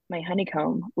eat my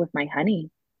honeycomb with my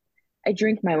honey. I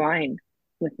drink my wine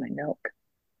with my milk.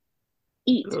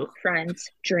 Eat, Ugh. Friends,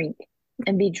 drink,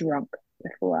 and be drunk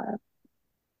with love.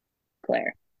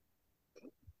 Claire.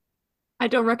 I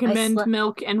don't recommend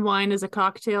milk and wine as a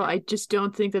cocktail. I just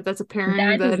don't think that that's a pairing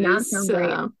that is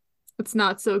it's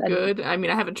not so good. I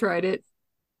mean, I haven't tried it.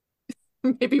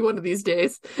 Maybe one of these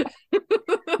days.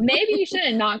 Maybe you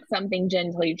shouldn't knock something gin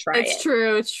until you try it.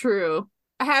 It's true.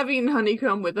 I have eaten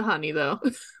honeycomb with the honey though.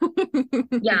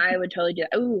 Yeah, I would totally do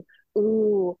that.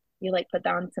 Ooh, you like put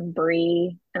down some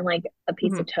brie and like a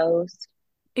piece of toast.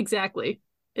 Exactly.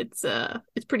 It's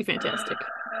pretty fantastic.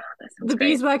 The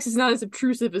beeswax is not as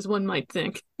obtrusive as one might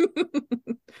think.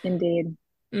 Indeed.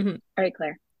 All right,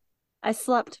 Claire. I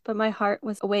slept, but my heart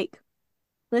was awake.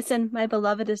 Listen, my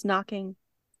beloved is knocking.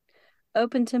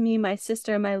 Open to me, my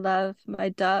sister, my love, my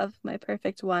dove, my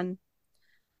perfect one.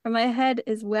 For my head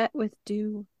is wet with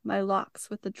dew, my locks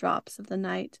with the drops of the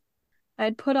night. I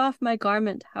had put off my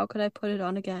garment, how could I put it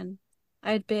on again?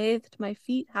 I had bathed my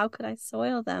feet, how could I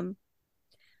soil them?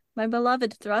 My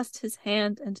beloved thrust his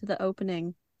hand into the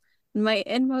opening, and my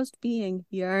inmost being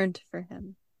yearned for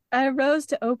him. I arose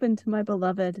to open to my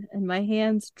beloved, and my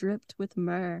hands dripped with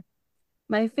myrrh,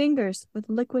 my fingers with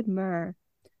liquid myrrh,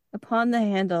 upon the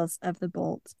handles of the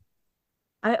bolt.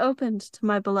 I opened to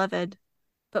my beloved,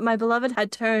 but my beloved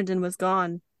had turned and was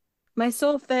gone. My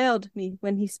soul failed me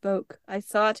when he spoke. I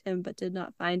sought him, but did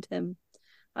not find him.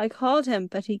 I called him,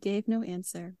 but he gave no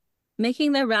answer.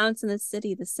 Making their rounds in the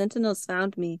city, the sentinels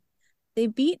found me. They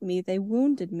beat me, they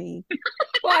wounded me.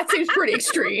 Well, that seems pretty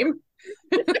extreme.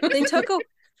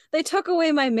 They took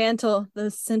away my mantle,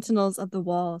 those sentinels of the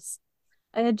walls.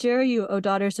 I adjure you, O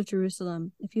daughters of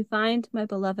Jerusalem, if you find my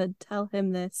beloved, tell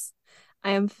him this.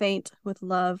 I am faint with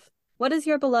love. What is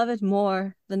your beloved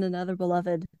more than another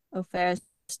beloved, O fairest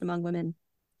among women?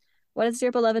 What is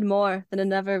your beloved more than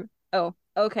another? Oh,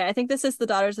 okay. I think this is the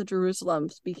daughters of Jerusalem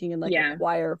speaking in like a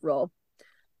choir role.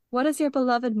 What is your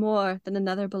beloved more than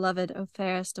another beloved, O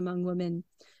fairest among women?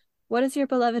 What is your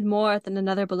beloved more than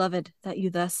another beloved, that you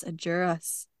thus adjure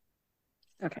us?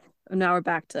 Okay, now we're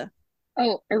back to...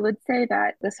 Oh, I would say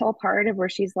that this whole part of where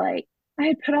she's like, I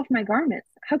had put off my garments.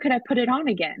 How could I put it on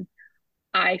again?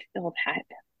 I feel that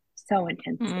so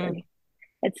intensely.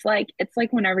 It's like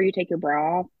whenever you take your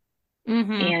bra off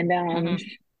and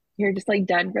you're just like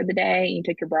done for the day, and you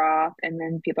took your bra off, and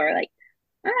then people are like,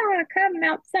 come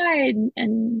outside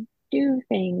and do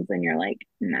things, and you're like,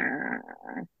 nah.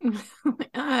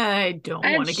 I don't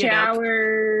want to get up. I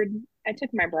showered. I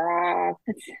took my bra off.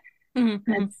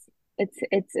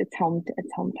 It's home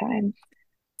time.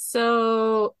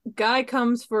 So guy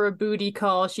comes for a booty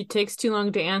call. She takes too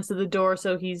long to answer the door,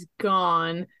 so he's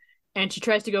gone. And she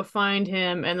tries to go find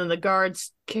him, and then the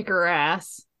guards kick her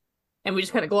ass. And we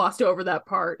just kind of glossed over that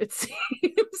part, it seems.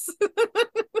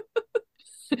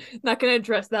 Not going to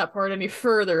address that part any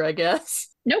further, I guess.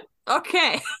 Nope.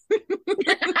 Okay.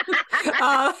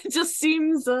 It just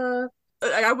seems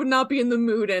I would not be in the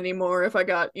mood anymore if I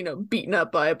got, beaten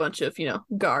up by a bunch of,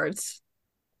 guards.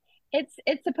 It's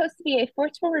supposed to be a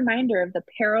forceful reminder of the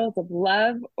perils of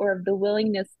love, or of the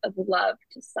willingness of love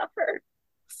to suffer.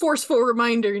 Forceful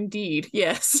reminder indeed,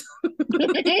 yes.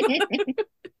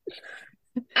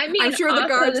 I mean, I'm sure the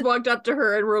guards walked up to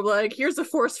her and were like, here's a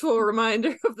forceful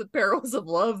reminder of the perils of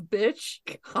love, bitch.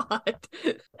 God.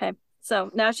 Okay,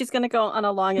 so now she's going to go on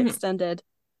a long extended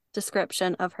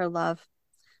description of her love.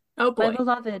 Oh boy. My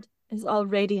beloved is all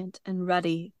radiant and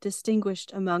ruddy,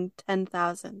 distinguished among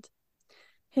 10,000.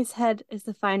 His head is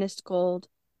the finest gold.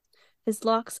 His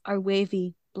locks are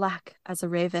wavy, black as a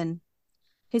raven.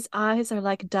 His eyes are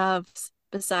like doves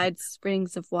beside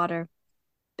springs of water,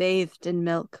 bathed in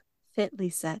milk, fitly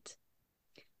set.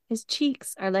 His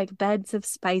cheeks are like beds of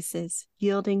spices,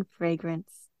 yielding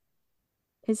fragrance.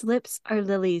 His lips are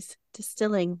lilies,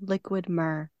 distilling liquid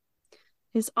myrrh.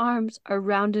 His arms are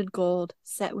rounded gold,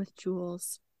 set with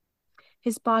jewels.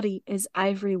 His body is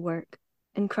ivory work,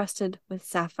 encrusted with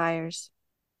sapphires.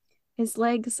 His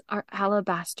legs are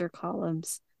alabaster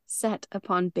columns, set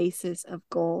upon bases of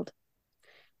gold.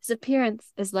 His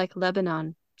appearance is like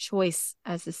Lebanon, choice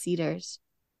as the cedars.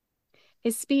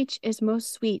 His speech is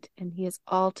most sweet, and he is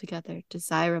altogether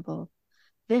desirable.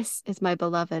 This is my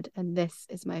beloved, and this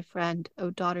is my friend, O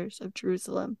daughters of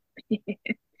Jerusalem.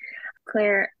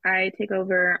 Claire, I take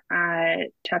over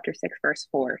chapter 6, verse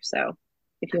 4. So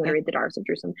if you want to read the Daughters of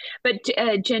Jerusalem. But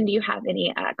Jen, do you have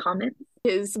any comments?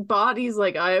 His body's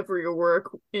like ivory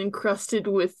work encrusted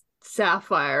with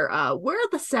sapphire. Where are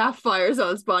the sapphires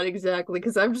on his body exactly?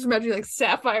 Because I'm just imagining like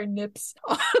sapphire nips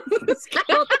on this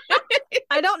Well,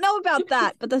 I don't know about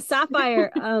that, but the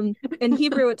sapphire, in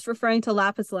Hebrew, it's referring to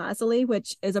lapis lazuli,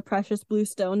 which is a precious blue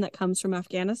stone that comes from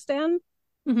Afghanistan.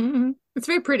 Mm-hmm. It's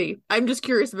very pretty. I'm just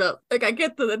curious about, like, I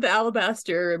get the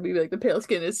alabaster and maybe like the pale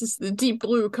skin. It's just the deep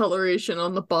blue coloration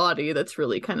on the body that's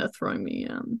really kind of throwing me.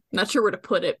 Not sure where to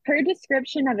put it. Her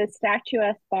description of a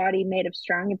statuesque body made of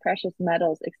strong and precious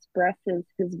metals expresses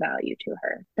his value to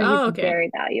her. So he's very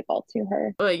valuable to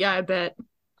her. Oh yeah, I bet.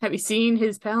 Have you seen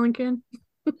his palanquin?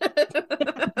 It's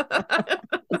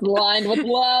lined with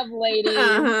love, lady.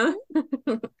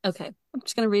 Okay, I'm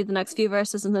just gonna read the next few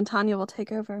verses and then Tanya will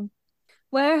take over.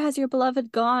 Where has your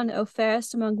beloved gone, O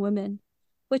fairest among women?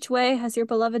 Which way has your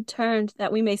beloved turned,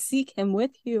 that we may seek him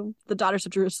with you? The daughters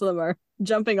of Jerusalem are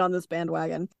jumping on this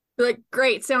bandwagon. They're like,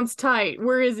 great, sounds tight.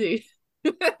 Where is he?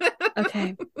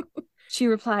 Okay. She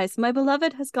replies, my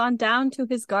beloved has gone down to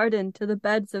his garden, to the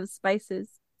beds of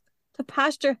spices, to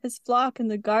pasture his flock in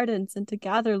the gardens, and to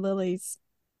gather lilies.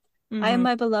 I am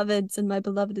my beloved's, and my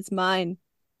beloved is mine.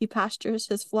 He pastures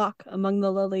his flock among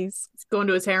the lilies. He's going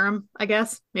to his harem, I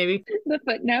guess, maybe. The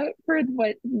footnote for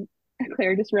what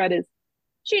Claire just read is,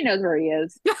 she knows where he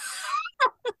is.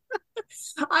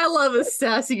 I love a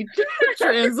sassy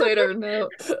translator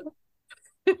note.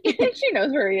 She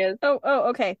knows where he is. Oh,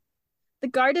 okay. The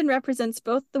garden represents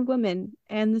both the woman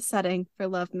and the setting for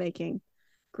lovemaking.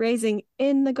 Grazing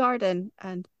in the garden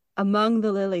and among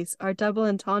the lilies are double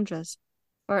entendres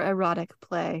for erotic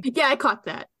play. Yeah, I caught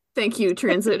that. Thank you,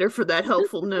 translator, for that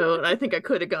helpful note. I think I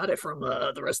could have got it from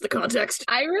the rest of the context.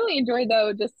 I really enjoyed,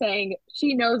 though, just saying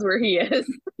she knows where he is.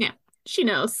 Yeah, she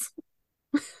knows.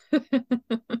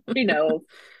 She knows.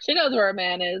 She knows where a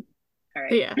man is. All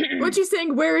right. Yeah. When she's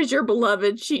saying, where is your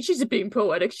beloved? She's being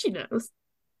poetic. She knows.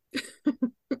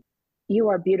 You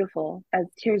are beautiful as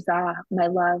Tirzah, my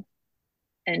love.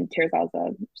 And Tirzah is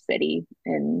a city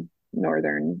in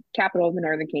capital of the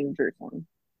northern kingdom of Jerusalem.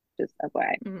 Just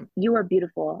FYI. Mm-hmm. You are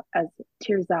beautiful as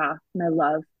Tirzah, my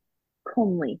love,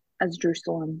 comely as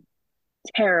Jerusalem,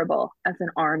 terrible as an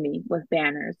army with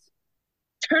banners.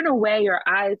 Turn away your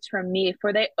eyes from me,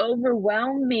 for they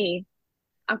overwhelm me.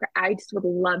 Okay, I just would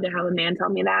love to have a man tell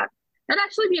me that. That'd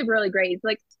actually be really great. He's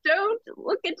like, don't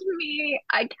look at me.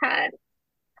 I can't.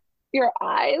 Your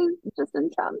eyes just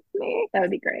enchant me. That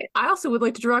would be great. I also would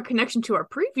like to draw a connection to our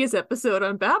previous episode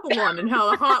on Babylon and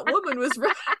how the hot woman was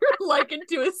likened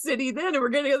to a city then, and we're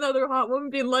getting another hot woman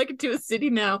being likened to a city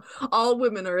now. All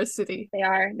women are a city. They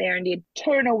are indeed.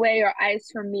 Turn away your eyes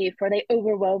from me, for they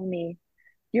overwhelm me.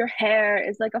 Your hair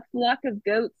is like a flock of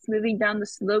goats moving down the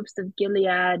slopes of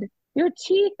Gilead. Your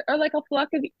teeth are like a flock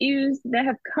of ewes that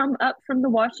have come up from the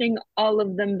washing. All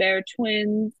of them bear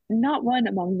twins. Not one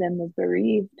among them is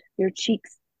bereaved. Your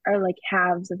cheeks are like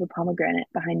halves of a pomegranate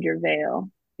behind your veil.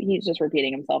 He's just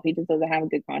repeating himself. He just doesn't have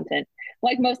good content,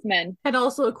 like most men. And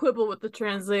also a quibble with the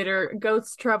translator.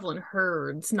 Goats travel in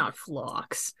herds, not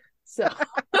flocks. So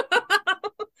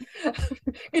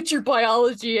get your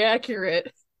biology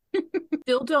accurate.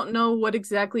 Still don't know what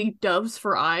exactly doves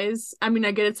for eyes. I mean,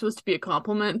 I get it's supposed to be a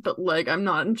compliment, but like I'm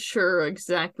not sure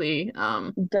exactly.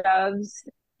 Doves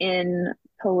in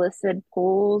pellucid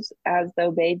pools as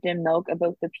though bathed in milk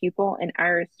above the pupil and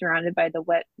iris surrounded by the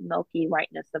wet milky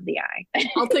whiteness of the eye.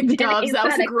 I'll take the doves. That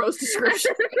was a gross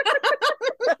description.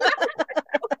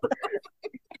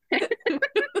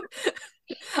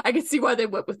 I can see why they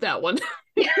went with that one.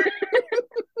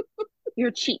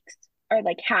 Your cheeks are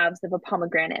like halves of a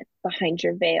pomegranate behind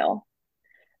your veil.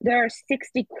 There are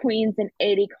 60 queens and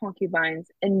 80 concubines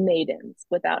and maidens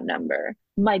without number.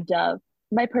 My dove,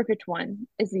 my perfect one,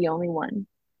 is the only one,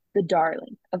 the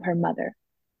darling of her mother,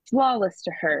 flawless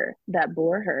to her that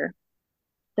bore her.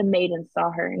 The maidens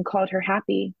saw her and called her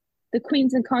happy, the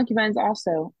queens and concubines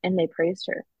also, and they praised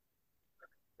her.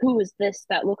 Who is this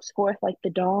that looks forth like the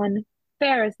dawn,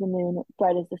 fair as the moon,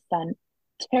 bright as the sun,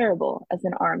 terrible as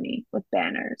an army with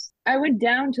banners? I went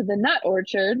down to the nut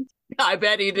orchard. I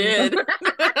bet he did.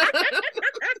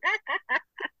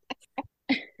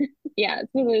 Yeah,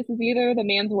 so this is either the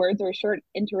man's words or a short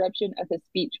interruption of his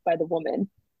speech by the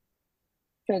woman,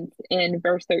 since in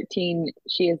verse 13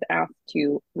 she is asked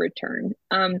to return.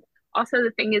 Also,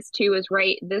 the thing is, too, is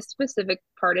right, this specific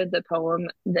part of the poem,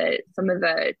 that some of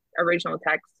the original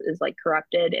text is like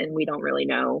corrupted and we don't really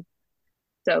know.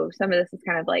 So some of this is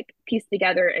kind of like pieced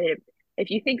together. And if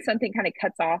you think something kind of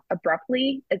cuts off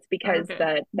abruptly, it's because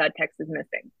that text is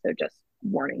missing. So just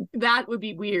warning. That would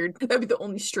be weird. That would be the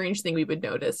only strange thing we would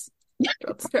notice.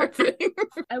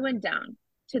 I went down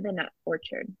to the nut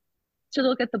orchard to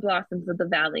look at the blossoms of the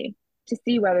valley, to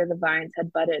see whether the vines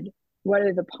had budded,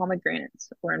 whether the pomegranates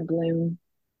were in bloom.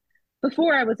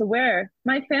 Before I was aware,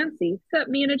 my fancy set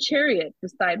me in a chariot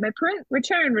beside my prince.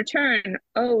 Return, return,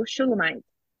 O Shulamite,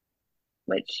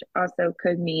 which also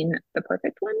could mean the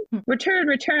perfect one. Return,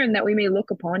 return, that we may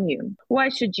look upon you. Why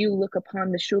should you look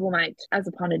upon the Shulamite as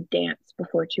upon a dance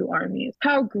before two armies?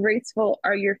 How graceful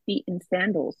are your feet in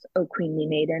sandals, O queenly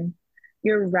maiden.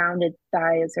 Your rounded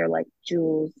thighs are like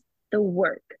jewels, the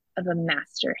work of a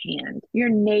master hand. Your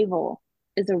navel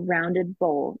is a rounded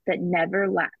bowl that never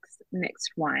lacks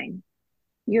mixed wine.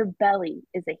 Your belly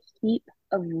is a heap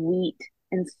of wheat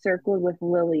encircled with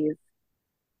lilies.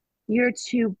 Your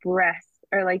two breasts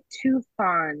are like two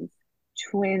fawns,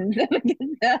 twins of a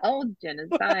gazelle. Jen is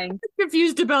dying.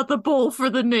 Confused about the bowl for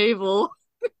the navel.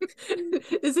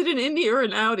 Is it an innie or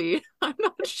an outie? I'm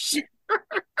not sure.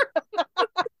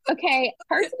 Okay,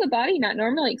 parts of the body not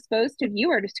normally exposed to view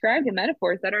are described in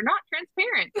metaphors that are not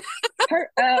transparent.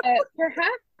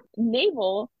 Perhaps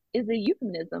navel is a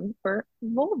euphemism for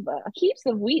vulva. Heaps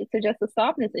of wheat suggest the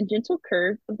softness and gentle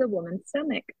curve of the woman's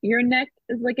stomach. Your neck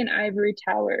is like an ivory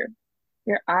tower.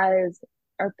 Your eyes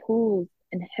are pools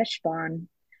in Heshbon.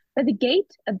 By the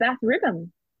gate of Bath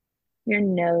Ribam, your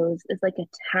nose is like a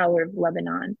tower of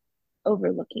Lebanon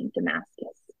overlooking Damascus.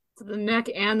 So the neck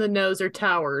and the nose are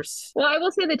towers. Well, I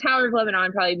will say the Tower of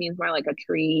Lebanon probably means more like a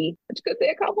tree, which could be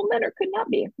a compliment or could not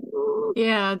be.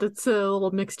 Yeah, that's a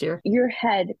little mixed here. Your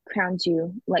head crowns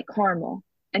you like caramel,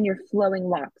 and your flowing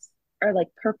locks are like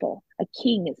purple. A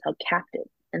king is held captive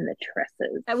in the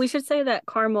tresses. We should say that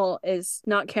Carmel is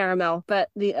not caramel, but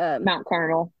the Mount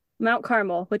Carmel. Mount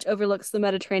Carmel, which overlooks the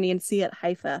Mediterranean Sea at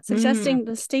Haifa, suggesting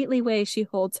the stately way she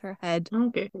holds her head.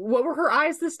 Okay. What were her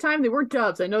eyes this time? They weren't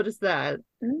doves. I noticed that.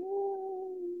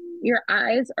 Your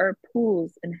eyes are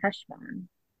pools in Heshbon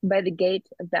by the gate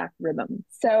of Bath Ribam.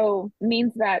 So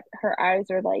means that her eyes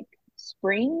are like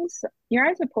springs. Your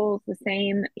eyes are pools, the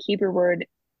same Hebrew word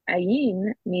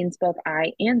ayin means both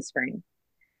eye and spring.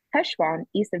 Heshbon,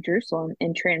 east of Jerusalem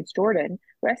in Transjordan,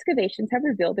 where excavations have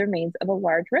revealed the remains of a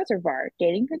large reservoir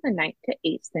dating from the 9th to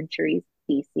 8th centuries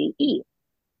BCE.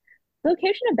 The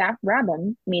location of Bath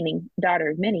Rabbim, meaning daughter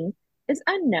of many, is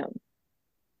unknown.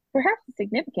 Perhaps the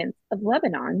significance of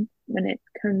Lebanon, when it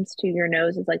comes to your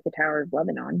nose is like the Tower of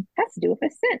Lebanon, has to do with a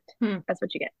scent. That's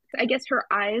what you get. I guess her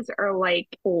eyes are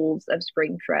like pools of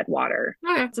spring fed water.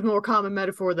 Okay. It's a more common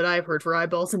metaphor that I've heard for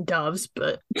eyeballs and doves,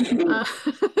 but I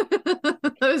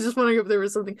was just wondering if there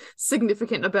was something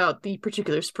significant about the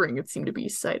particular spring that seemed to be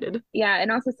cited. Yeah,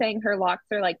 and also saying her locks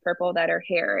are like purple, that her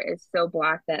hair is so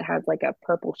black that it has like a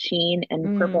purple sheen,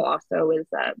 and purple also is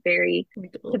a very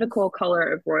typical color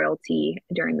of royalty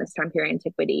during this time period,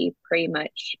 antiquity, pretty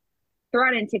much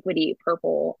throughout antiquity,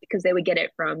 purple, because they would get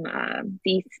it from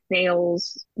these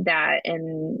snails that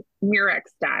and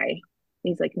murex dye,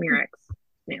 these like murex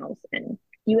snails, and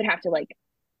you would have to like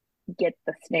get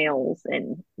the snails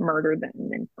and murder them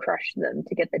and crush them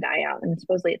to get the dye out, and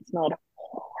supposedly it smelled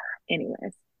horrible.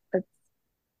 Anyways,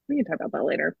 we can talk about that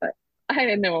later, but I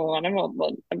didn't know a lot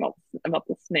about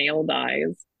the snail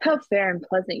dyes. How fair and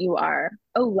pleasant you are,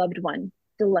 O loved one,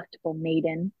 delectable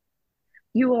maiden.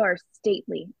 You are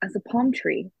stately as a palm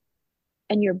tree,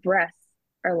 and your breasts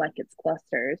are like its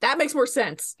clusters. That makes more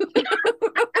sense.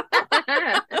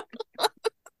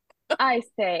 I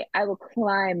say, I will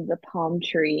climb the palm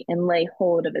tree and lay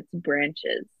hold of its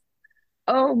branches.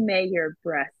 Oh, may your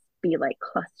breasts be like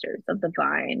clusters of the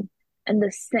vine, and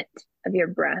the scent of your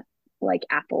breath like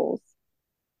apples,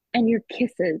 and your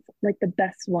kisses like the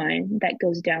best wine that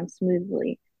goes down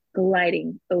smoothly,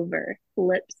 gliding over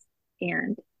lips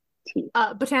and teeth.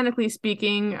 Botanically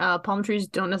speaking, palm trees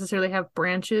don't necessarily have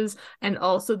branches, and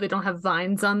also they don't have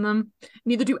vines on them.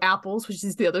 Neither do apples, which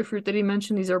is the other fruit that he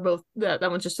mentioned. These are both, that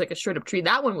one's just like a straight up tree.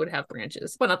 That one would have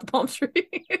branches, but not the palm tree.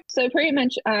 So pretty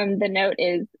much the note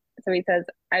is, so he says,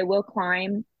 I will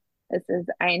climb. This is,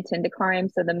 I intend to climb.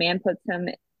 So the man puts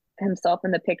himself in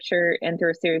the picture, and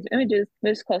through a series of images,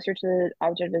 moves closer to the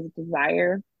object of his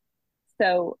desire.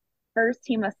 So first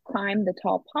he must climb the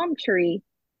tall palm tree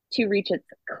to reach its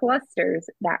clusters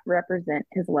that represent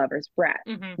his lover's breast.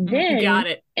 Then, got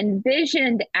it.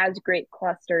 Envisioned as great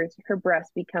clusters, her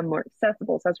breasts become more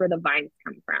accessible. So that's where the vines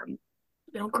come from.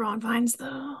 They don't grow on vines,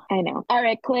 though. I know. All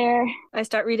right, Claire. I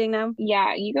start reading now.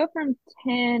 Yeah, you go from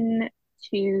 10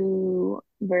 to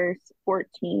verse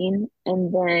 14,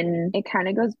 and then it kind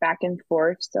of goes back and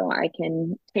forth, so I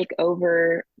can take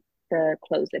over to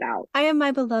close it out. I am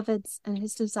my beloved's, and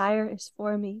his desire is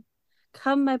for me.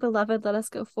 Come, my beloved, let us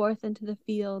go forth into the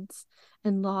fields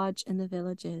and lodge in the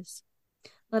villages.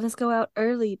 Let us go out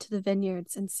early to the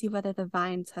vineyards and see whether the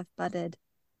vines have budded,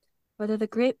 whether the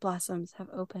grape blossoms have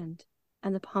opened,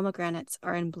 and the pomegranates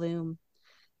are in bloom.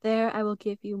 There I will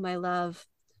give you my love.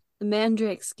 The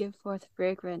mandrakes give forth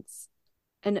fragrance,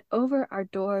 and over our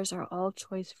doors are all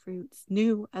choice fruits,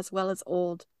 new as well as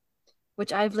old,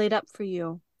 which I've laid up for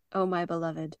you, O my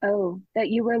beloved. Oh, that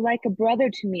you were like a brother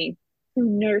to me, who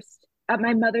nursed at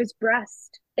my mother's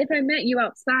breast. If I met you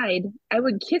outside, I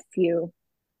would kiss you,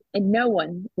 and no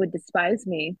one would despise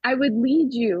me. I would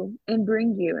lead you and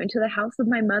bring you into the house of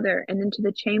my mother and into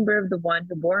the chamber of the one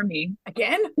who bore me.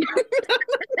 Again?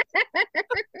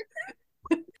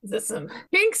 Is this some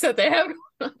kinks that they have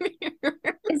going on here?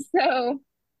 So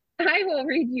I will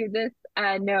read you this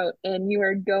note, and you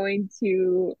are going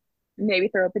to maybe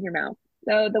throw up in your mouth.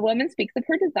 So the woman speaks of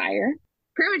her desire,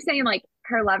 pretty much saying like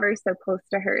her lover is so close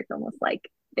to her, it's almost like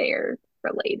they're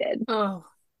related. Oh,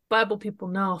 Bible people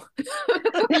know.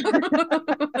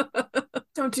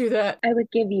 Don't do that. I would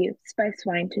give you spice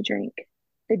wine to drink,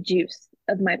 the juice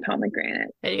of my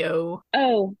pomegranate. Heyo.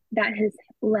 Oh, that his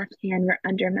left hand were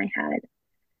under my head,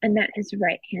 and that his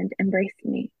right hand embraced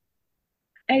me.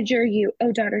 I adjure you,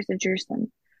 O daughters of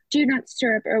Jerusalem, do not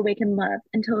stir up or awaken love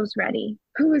until it is ready.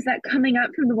 Who is that coming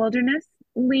up from the wilderness,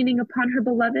 leaning upon her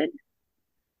beloved?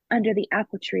 Under the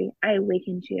apple tree I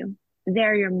awakened you.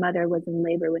 There your mother was in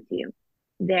labor with you.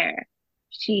 There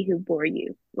she who bore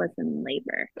you was in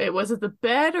labor. Wait, was it the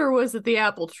bed or was it the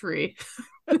apple tree?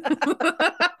 So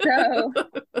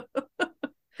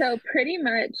pretty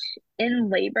much in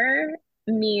labor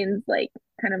means like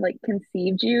kind of like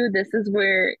conceived you. This is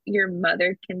where your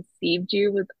mother conceived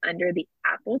you, was under the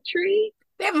apple tree.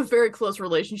 They have a very close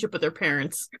relationship with their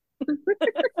parents.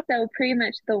 So pretty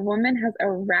much the woman has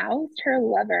aroused her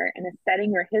lover in a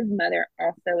setting where his mother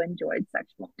also enjoyed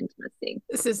sexual intimacy.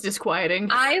 This is disquieting.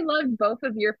 I loved both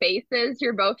of your faces.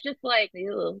 You're both just like,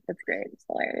 ew, that's great. It's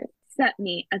hilarious. Set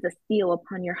me as a seal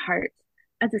upon your heart,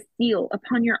 as a seal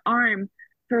upon your arm,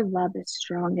 for love is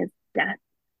strong as death,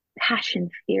 passion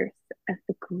fierce as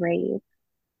the grave.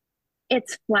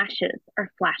 Its flashes are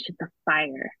flashes of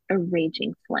fire, a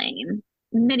raging flame.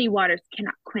 Many waters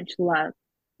cannot quench love,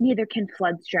 neither can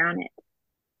floods drown it.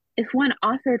 If one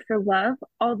offered for love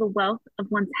all the wealth of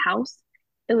one's house,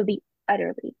 it would be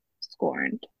utterly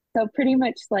scorned. So pretty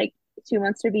much like she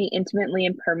wants to be intimately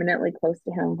and permanently close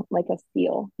to him, like a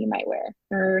seal he might wear.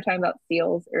 Remember we were talking about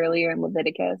seals earlier in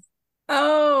Leviticus.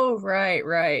 Oh,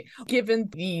 right. Given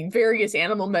the various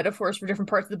animal metaphors for different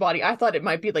parts of the body, I thought it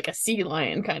might be like a sea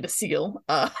lion kind of seal.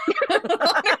 So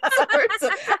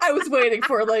I was waiting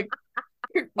for like,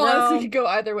 honestly, could go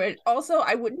either way. Also,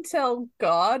 I wouldn't tell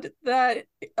God that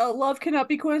love cannot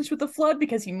be quenched with a flood,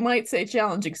 because he might say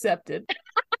challenge accepted.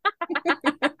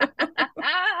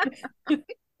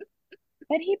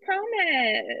 But he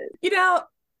promised. You know,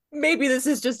 maybe this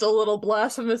is just a little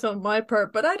blasphemous on my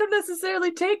part, but I don't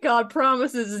necessarily take God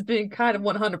promises as being kind of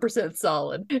 100%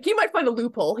 solid. He might find a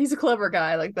loophole. He's a clever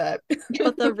guy like that.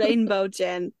 But the rainbow,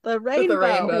 Jen. The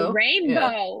rainbow. The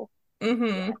rainbow. Yeah.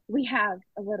 Mm-hmm. We have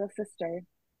a little sister,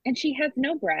 and she has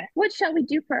no breath. What shall we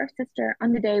do for our sister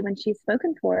on the day when she is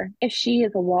spoken for? If she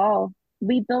is a wall,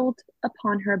 we build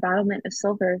upon her a battlement of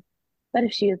silver. But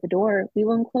if she is a door, we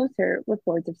will enclose her with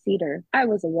boards of cedar. I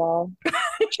was a wall.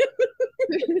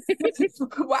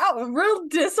 Wow, a real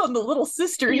diss on the little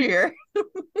sister here.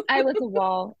 I was a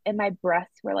wall, and my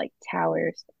breasts were like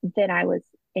towers. Then I was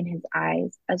in his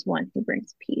eyes as one who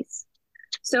brings peace.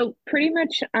 So pretty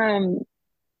much,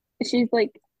 she's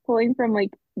like pulling from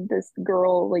like this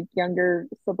girl, like younger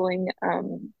sibling,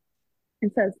 and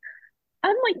says,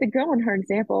 unlike the girl in her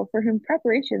example, for whom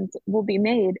preparations will be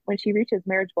made when she reaches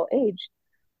marriageable age,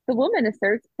 the woman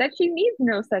asserts that she needs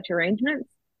no such arrangements,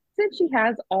 since she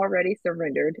has already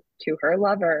surrendered to her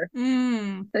lover.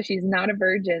 So she's not a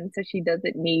virgin, so she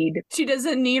doesn't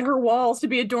need her walls to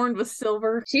be adorned with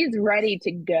silver. She's ready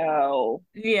to go.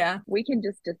 Yeah. We can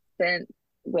just dispense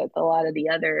with a lot of the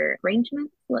other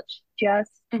arrangements. Let's just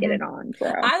get it on,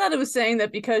 bro. I thought it was saying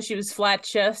that because she was flat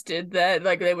chested, that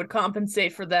like they would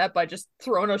compensate for that by just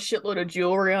throwing a shitload of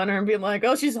jewelry on her and being like,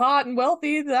 oh, she's hot and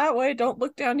wealthy that way, don't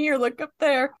look down here, look up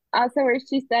there. Also where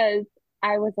she says,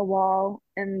 I was a wall,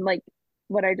 and like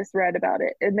what I just read about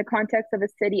it, in the context of a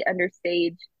city under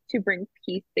siege, to bring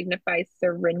peace signifies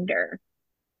surrender.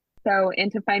 So,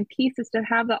 and to find peace is to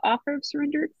have the offer of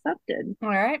surrender accepted. All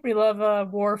right, we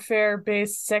love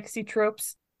warfare-based sexy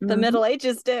tropes. The Mhm. Middle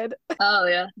Ages did. Oh,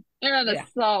 yeah. You're gonna Yeah.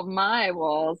 solve my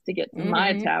walls to get to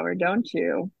my Mhm. tower, don't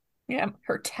you? Yeah,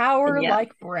 her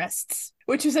tower-like breasts,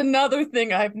 which is another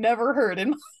thing I've never heard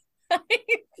in my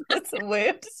life. That's a way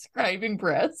of describing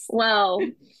breasts. Well,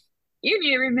 you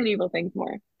need to read medieval things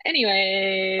more.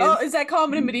 Anyways, Oh, is that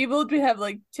common in medieval? Do we have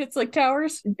like tits like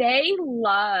towers? they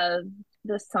love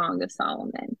the Song of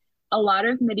Solomon. A lot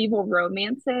of medieval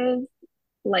romances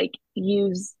like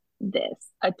use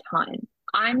this a ton.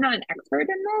 I'm not an expert in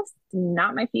this,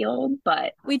 not my field,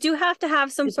 but We do have to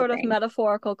have some It's a sort of thing.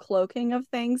 metaphorical cloaking of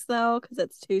things, though, because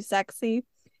it's too sexy.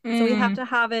 So we have to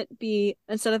have it be,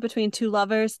 instead of between two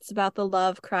lovers, it's about the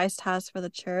love Christ has for the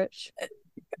church.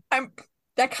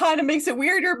 That kind of makes it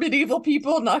weirder, medieval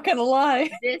people, not gonna lie.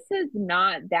 this is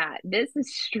not that. This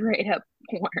is straight up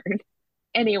porn.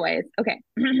 Anyways, okay.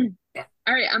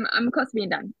 All right, I'm close to being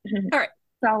done. All right.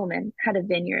 Solomon had a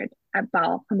vineyard at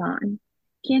Baal Hamon.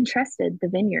 He entrusted the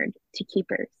vineyard to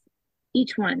keepers.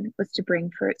 Each one was to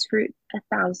bring for its fruit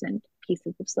 1,000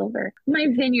 pieces of silver. My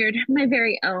vineyard, my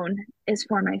very own, is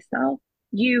for myself.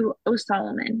 You, O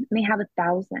Solomon, may have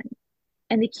 1,000,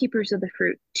 and the keepers of the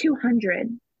fruit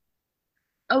 200.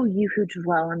 O you who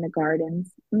dwell in the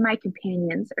gardens, my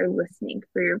companions are listening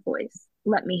for your voice.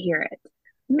 Let me hear it.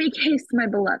 Make haste, my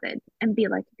beloved, and be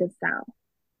like a gazelle,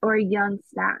 or a young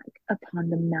stag upon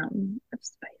the mountain of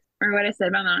spice. Or what I said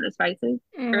about mountain of spices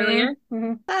earlier.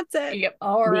 That's it. Yep.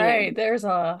 All The right. end. There's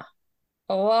a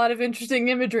lot of interesting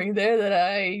imagery there that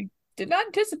I did not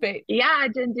anticipate. Yeah,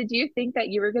 did you think that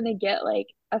you were gonna get like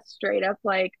a straight up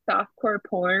like softcore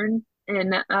porn in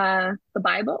the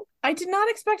Bible? I did not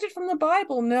expect it from the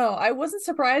Bible, no. I wasn't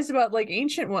surprised about like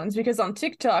ancient ones because on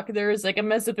TikTok there is like a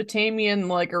Mesopotamian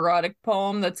like erotic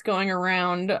poem that's going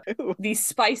around the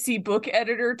spicy book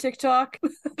editor TikTok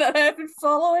that I've been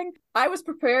following. I was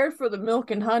prepared for the milk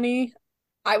and honey.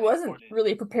 I wasn't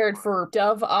really prepared for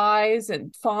dove eyes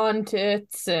and fawn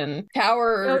tits and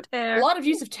tower. Goat hair. A lot of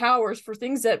use of towers for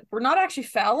things that were not actually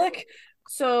phallic.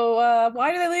 So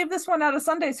why do they leave this one out of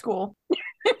Sunday school?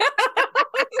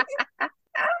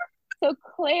 So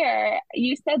Claire,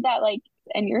 you said that like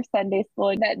in your Sunday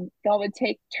school that y'all would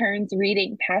take turns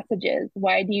reading passages.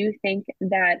 Why do you think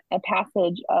that a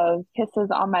passage of kisses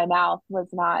on my mouth was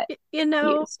not You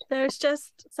know, used? there's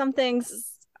just some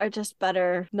things are just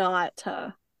better not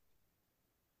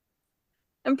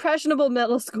impressionable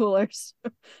middle schoolers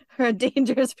are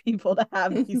dangerous people to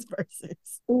have these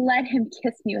verses. Let him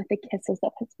kiss me with the kisses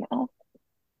of his mouth.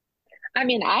 I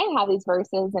mean, I have these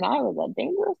verses and I was a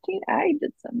dangerous teen. I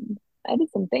did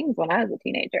some things when I was a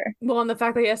teenager. Well, and the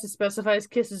fact that he has to specify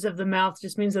kisses of the mouth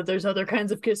just means that there's other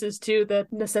kinds of kisses too that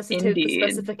necessitate the Indeed.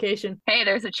 specification. Hey,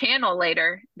 there's a channel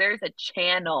later. There's a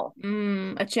channel.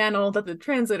 A channel that the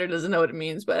translator doesn't know what it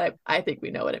means, but I think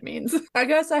we know what it means. I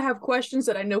guess I have questions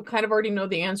that I know kind of already know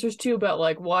the answers to about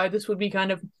like why this would be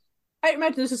kind of. I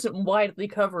imagine this isn't widely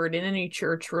covered in any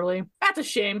church, really. That's a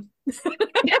shame.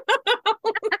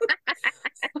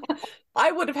 I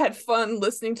would have had fun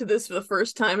listening to this for the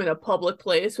first time in a public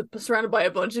place surrounded by a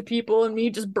bunch of people and me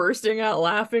just bursting out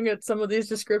laughing at some of these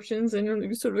descriptions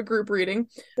and sort of a group reading.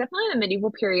 Definitely in the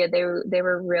medieval period, they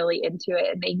were really into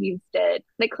it and they used it.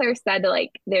 Like Claire said,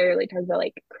 like they really talked about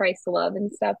like Christ's love and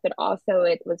stuff, but also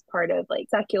it was part of like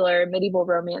secular medieval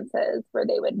romances where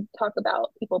they would talk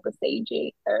about people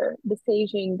besieging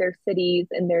their cities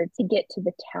and to get to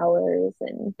the towers.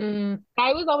 And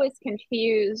I was always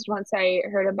confused once I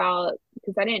heard about,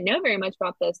 because I didn't know very much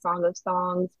about the Song of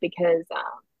Songs because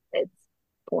it's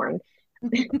porn.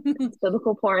 It's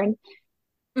biblical porn.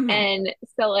 And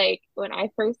so like when I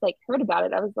first like heard about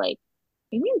it, I was like,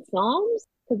 you mean Psalms?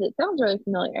 Because it sounds really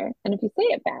familiar. And if you say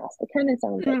it fast, it kind of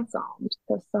sounds like Psalms.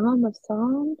 The Psalm of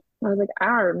Psalms. I was like,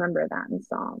 I remember that in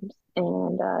Psalms.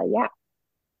 And yeah.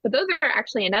 But those are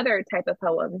actually another type of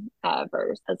poem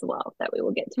verse as well that we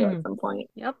will get to at some point.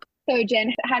 Yep. So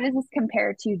Jen, how does this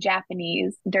compare to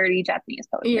dirty Japanese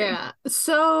poetry? Yeah.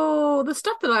 So the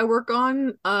stuff that I work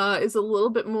on is a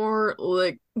little bit more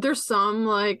like there's some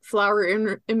like flower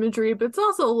imagery, but it's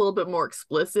also a little bit more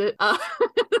explicit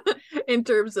in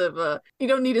terms of you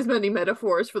don't need as many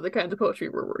metaphors for the kinds of poetry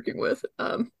we're working with.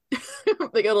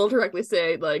 Like it'll directly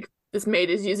say like this maid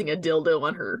is using a dildo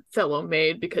on her fellow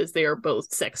maid because they are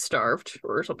both sex starved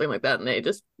or something like that, and they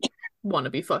just want to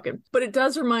be fucking. But it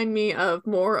does remind me of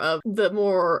more of the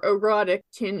more erotic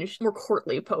tinge, more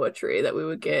courtly poetry that we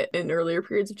would get in earlier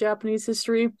periods of Japanese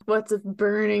history. What's of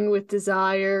burning with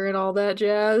desire and all that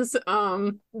jazz.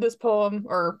 This poem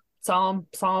or psalm,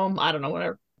 I don't know,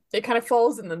 whatever. it kind of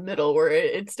falls in the middle where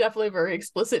it's definitely very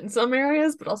explicit in some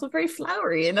areas, but also very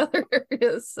flowery in other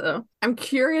areas. So I'm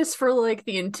curious for like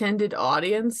the intended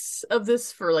audience of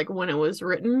this for like when it was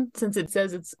written, since it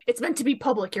says it's meant to be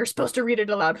public. You're supposed to read it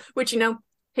aloud, which, you know,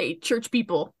 hey, church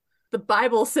people, the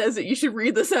Bible says that you should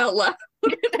read this out loud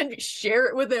and share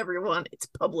it with everyone. It's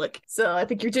public. So I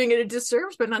think you're doing it a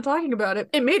disservice by not talking about it.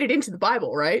 It made it into the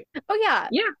Bible, right? Oh, yeah.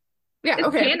 Yeah, It's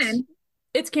okay. canon.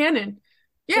 It's canon.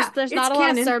 Yeah, Just, there's not a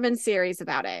lot of sermon series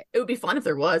about it. It would be fun if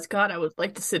there was. God, I would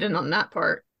like to sit in on that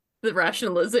part. The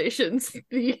rationalizations,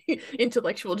 the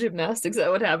intellectual gymnastics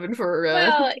that would happen for...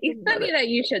 Well, it's funny that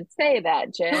you should say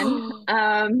that, Jen.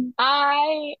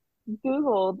 I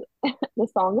Googled the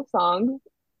Song of Songs,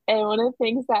 and one of the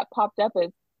things that popped up is,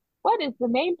 what is the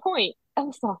main point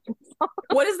of Song of Songs?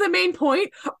 What is the main point?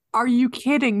 Are you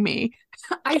kidding me?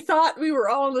 I thought we were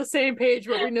all on the same page,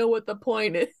 but we know what the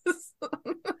point is.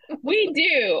 We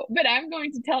do, but I'm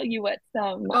going to tell you what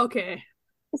Okay.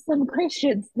 some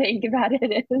Christians think about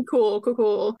it is. Cool.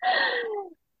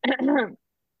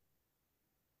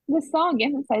 The song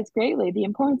emphasized greatly the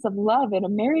importance of love in a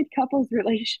married couple's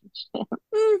relationship.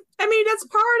 I mean, that's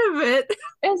part of it.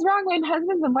 It's wrong when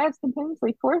husbands and wives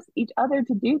continuously force each other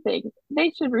to do things.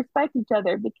 They should respect each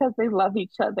other because they love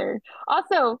each other.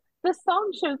 Also, the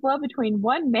song shows love between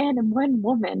one man and one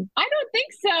woman. I don't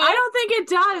think so. I don't think it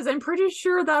does. I'm pretty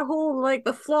sure that whole, like,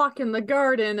 the flock in the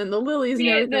garden and the lilies and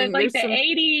everything. Like the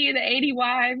 80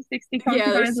 wives, 60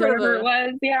 concubines, whatever it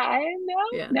was.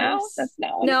 That's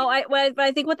not. No, I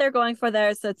think what they're going for there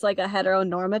is it's like a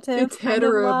heteronormative. It's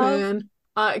hetero, man.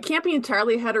 It can't be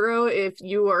entirely hetero if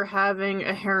you are having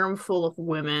a harem full of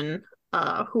women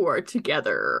who are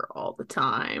together all the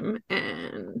time.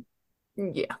 And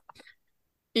yeah.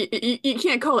 You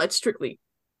can't call that strictly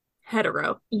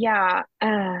hetero. Yeah.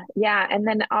 And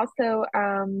then also,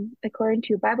 according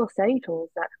to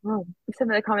BibleStudyTools.com, some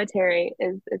of the commentary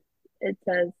it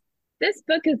says, this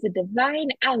book is a divine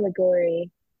allegory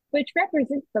which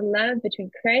represents the love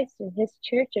between Christ and his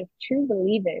church of true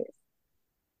believers.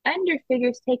 Under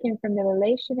figures taken from the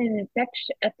relation and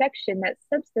affection that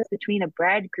subsists between a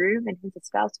bridegroom and his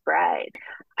espoused bride.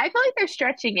 I feel like they're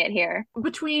stretching it here.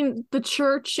 Between the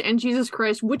church and Jesus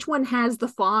Christ, which one has the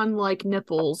fawn like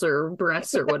nipples or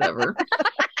breasts or whatever?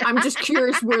 I'm just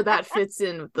curious where that fits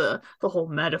in with the whole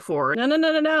metaphor.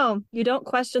 No. You don't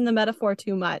question the metaphor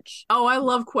too much. Oh, I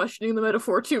love questioning the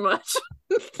metaphor too much.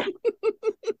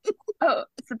 Oh,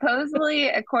 supposedly,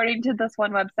 according to this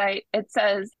one website, it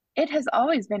says, it has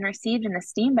always been received and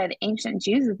esteemed by the ancient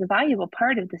Jews as a valuable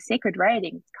part of the sacred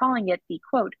writings, calling it the,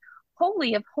 quote,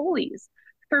 Holy of Holies,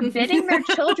 forbidding their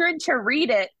children to read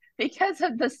it because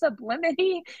of the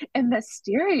sublimity and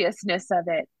mysteriousness of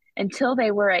it until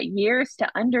they were at years to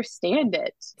understand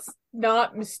it. It's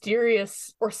not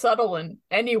mysterious or subtle in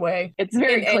any way. It's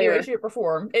very clear. In any way, shape, or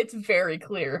form. It's very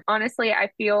clear. Honestly, I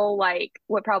feel like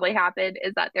what probably happened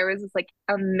is that there was this like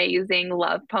amazing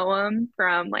love poem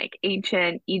from like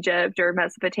ancient Egypt or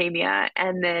Mesopotamia,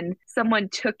 and then someone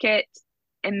took it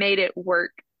and made it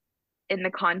work in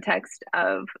the context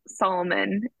of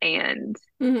Solomon and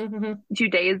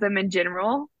Judaism in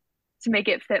general to make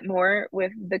it fit more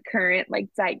with the current like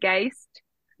zeitgeist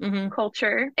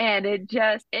culture, and it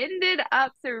just ended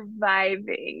up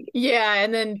surviving. Yeah,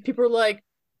 and then people were like,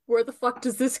 where the fuck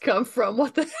does this come from?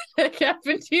 What the heck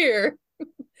happened here?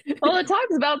 Well, it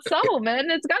talks about Solomon.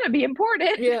 It's gonna be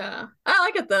important. Yeah. I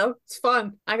like it though. It's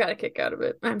fun. I got a kick out of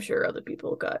it. I'm sure other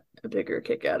people got a bigger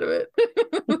kick out of it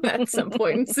at some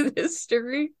point in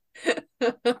history.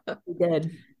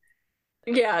 Good.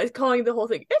 Yeah, it's calling the whole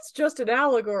thing, it's just an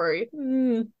allegory.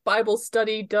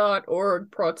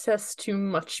 BibleStudy.org protests too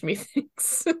much,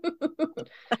 methinks.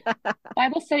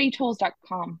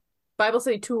 BibleStudyTools.com.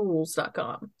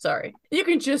 BibleStudyTools.com. Sorry. You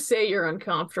can just say you're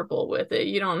uncomfortable with it.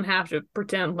 You don't have to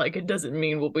pretend like it doesn't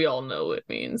mean what we all know it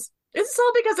means. Is this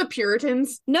all because of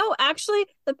Puritans? No, actually,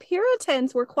 the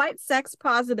Puritans were quite sex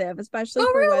positive, especially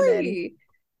for women.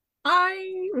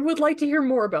 I would like to hear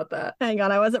more about that. Hang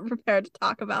on, I wasn't prepared to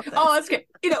talk about this. Oh, that's good.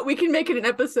 You know, we can make it an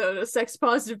episode of sex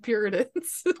positive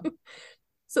Puritans.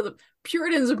 So the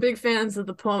Puritans are big fans of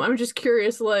the poem. I'm just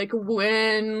curious, like,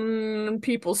 when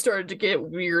people started to get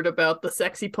weird about the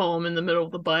sexy poem in the middle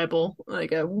of the Bible.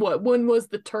 Like, when was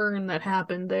the turn that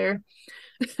happened there?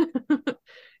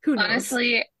 Who knows?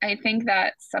 Honestly, I think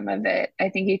that I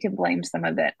think you can blame some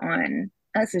of it on,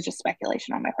 this is just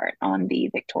speculation on my part, on the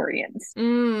Victorians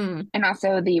and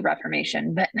also the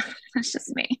Reformation, but that's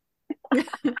just me.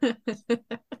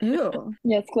 Ew.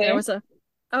 Yes, Claire.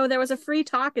 There was a free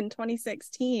talk in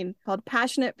 2016 called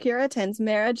Passionate Puritans,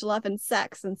 Marriage, Love, and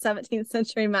Sex in 17th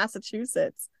Century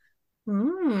Massachusetts.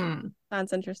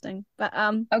 Sounds interesting. But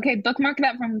Okay, bookmark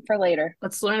that from for later.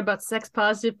 Let's learn about sex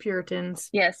positive Puritans.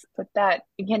 Yes, put that.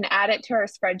 You can add it to our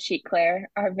spreadsheet, Claire,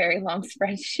 our very long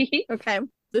spreadsheet. okay.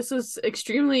 This was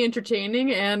extremely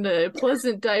entertaining and a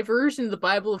pleasant diversion of the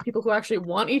Bible of people who actually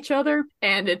want each other.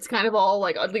 And it's kind of all,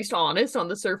 like, at least honest on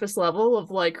the surface level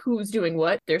of, like, who's doing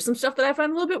what. There's some stuff that I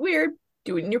find a little bit weird.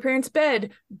 Do it in your parents'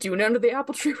 bed. Do it under the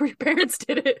apple tree where your parents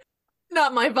did it.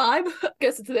 Not my vibe. I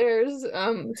guess it's theirs.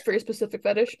 It's a very specific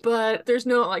fetish. But there's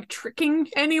no, like, tricking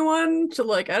anyone to,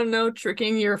 like, I don't know,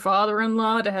 tricking your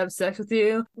father-in-law to have sex with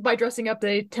you by dressing up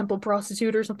a temple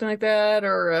prostitute or something like that,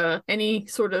 or any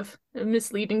sort of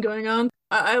misleading going on.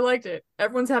 I liked it.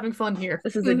 Everyone's having fun here.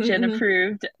 This is a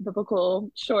Jen-approved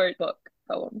biblical short book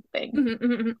poem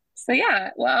thing. So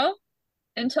yeah, well,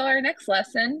 until our next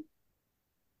lesson.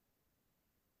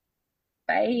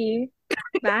 Bye.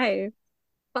 Bye.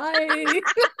 Bye.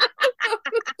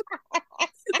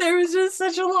 There was just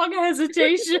such a long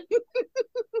hesitation.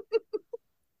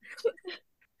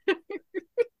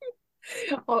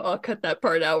 I'll cut that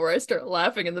part out where I start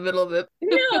laughing in the middle of it.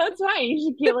 No, that's fine.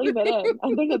 You should leave it in.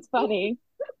 I think it's funny.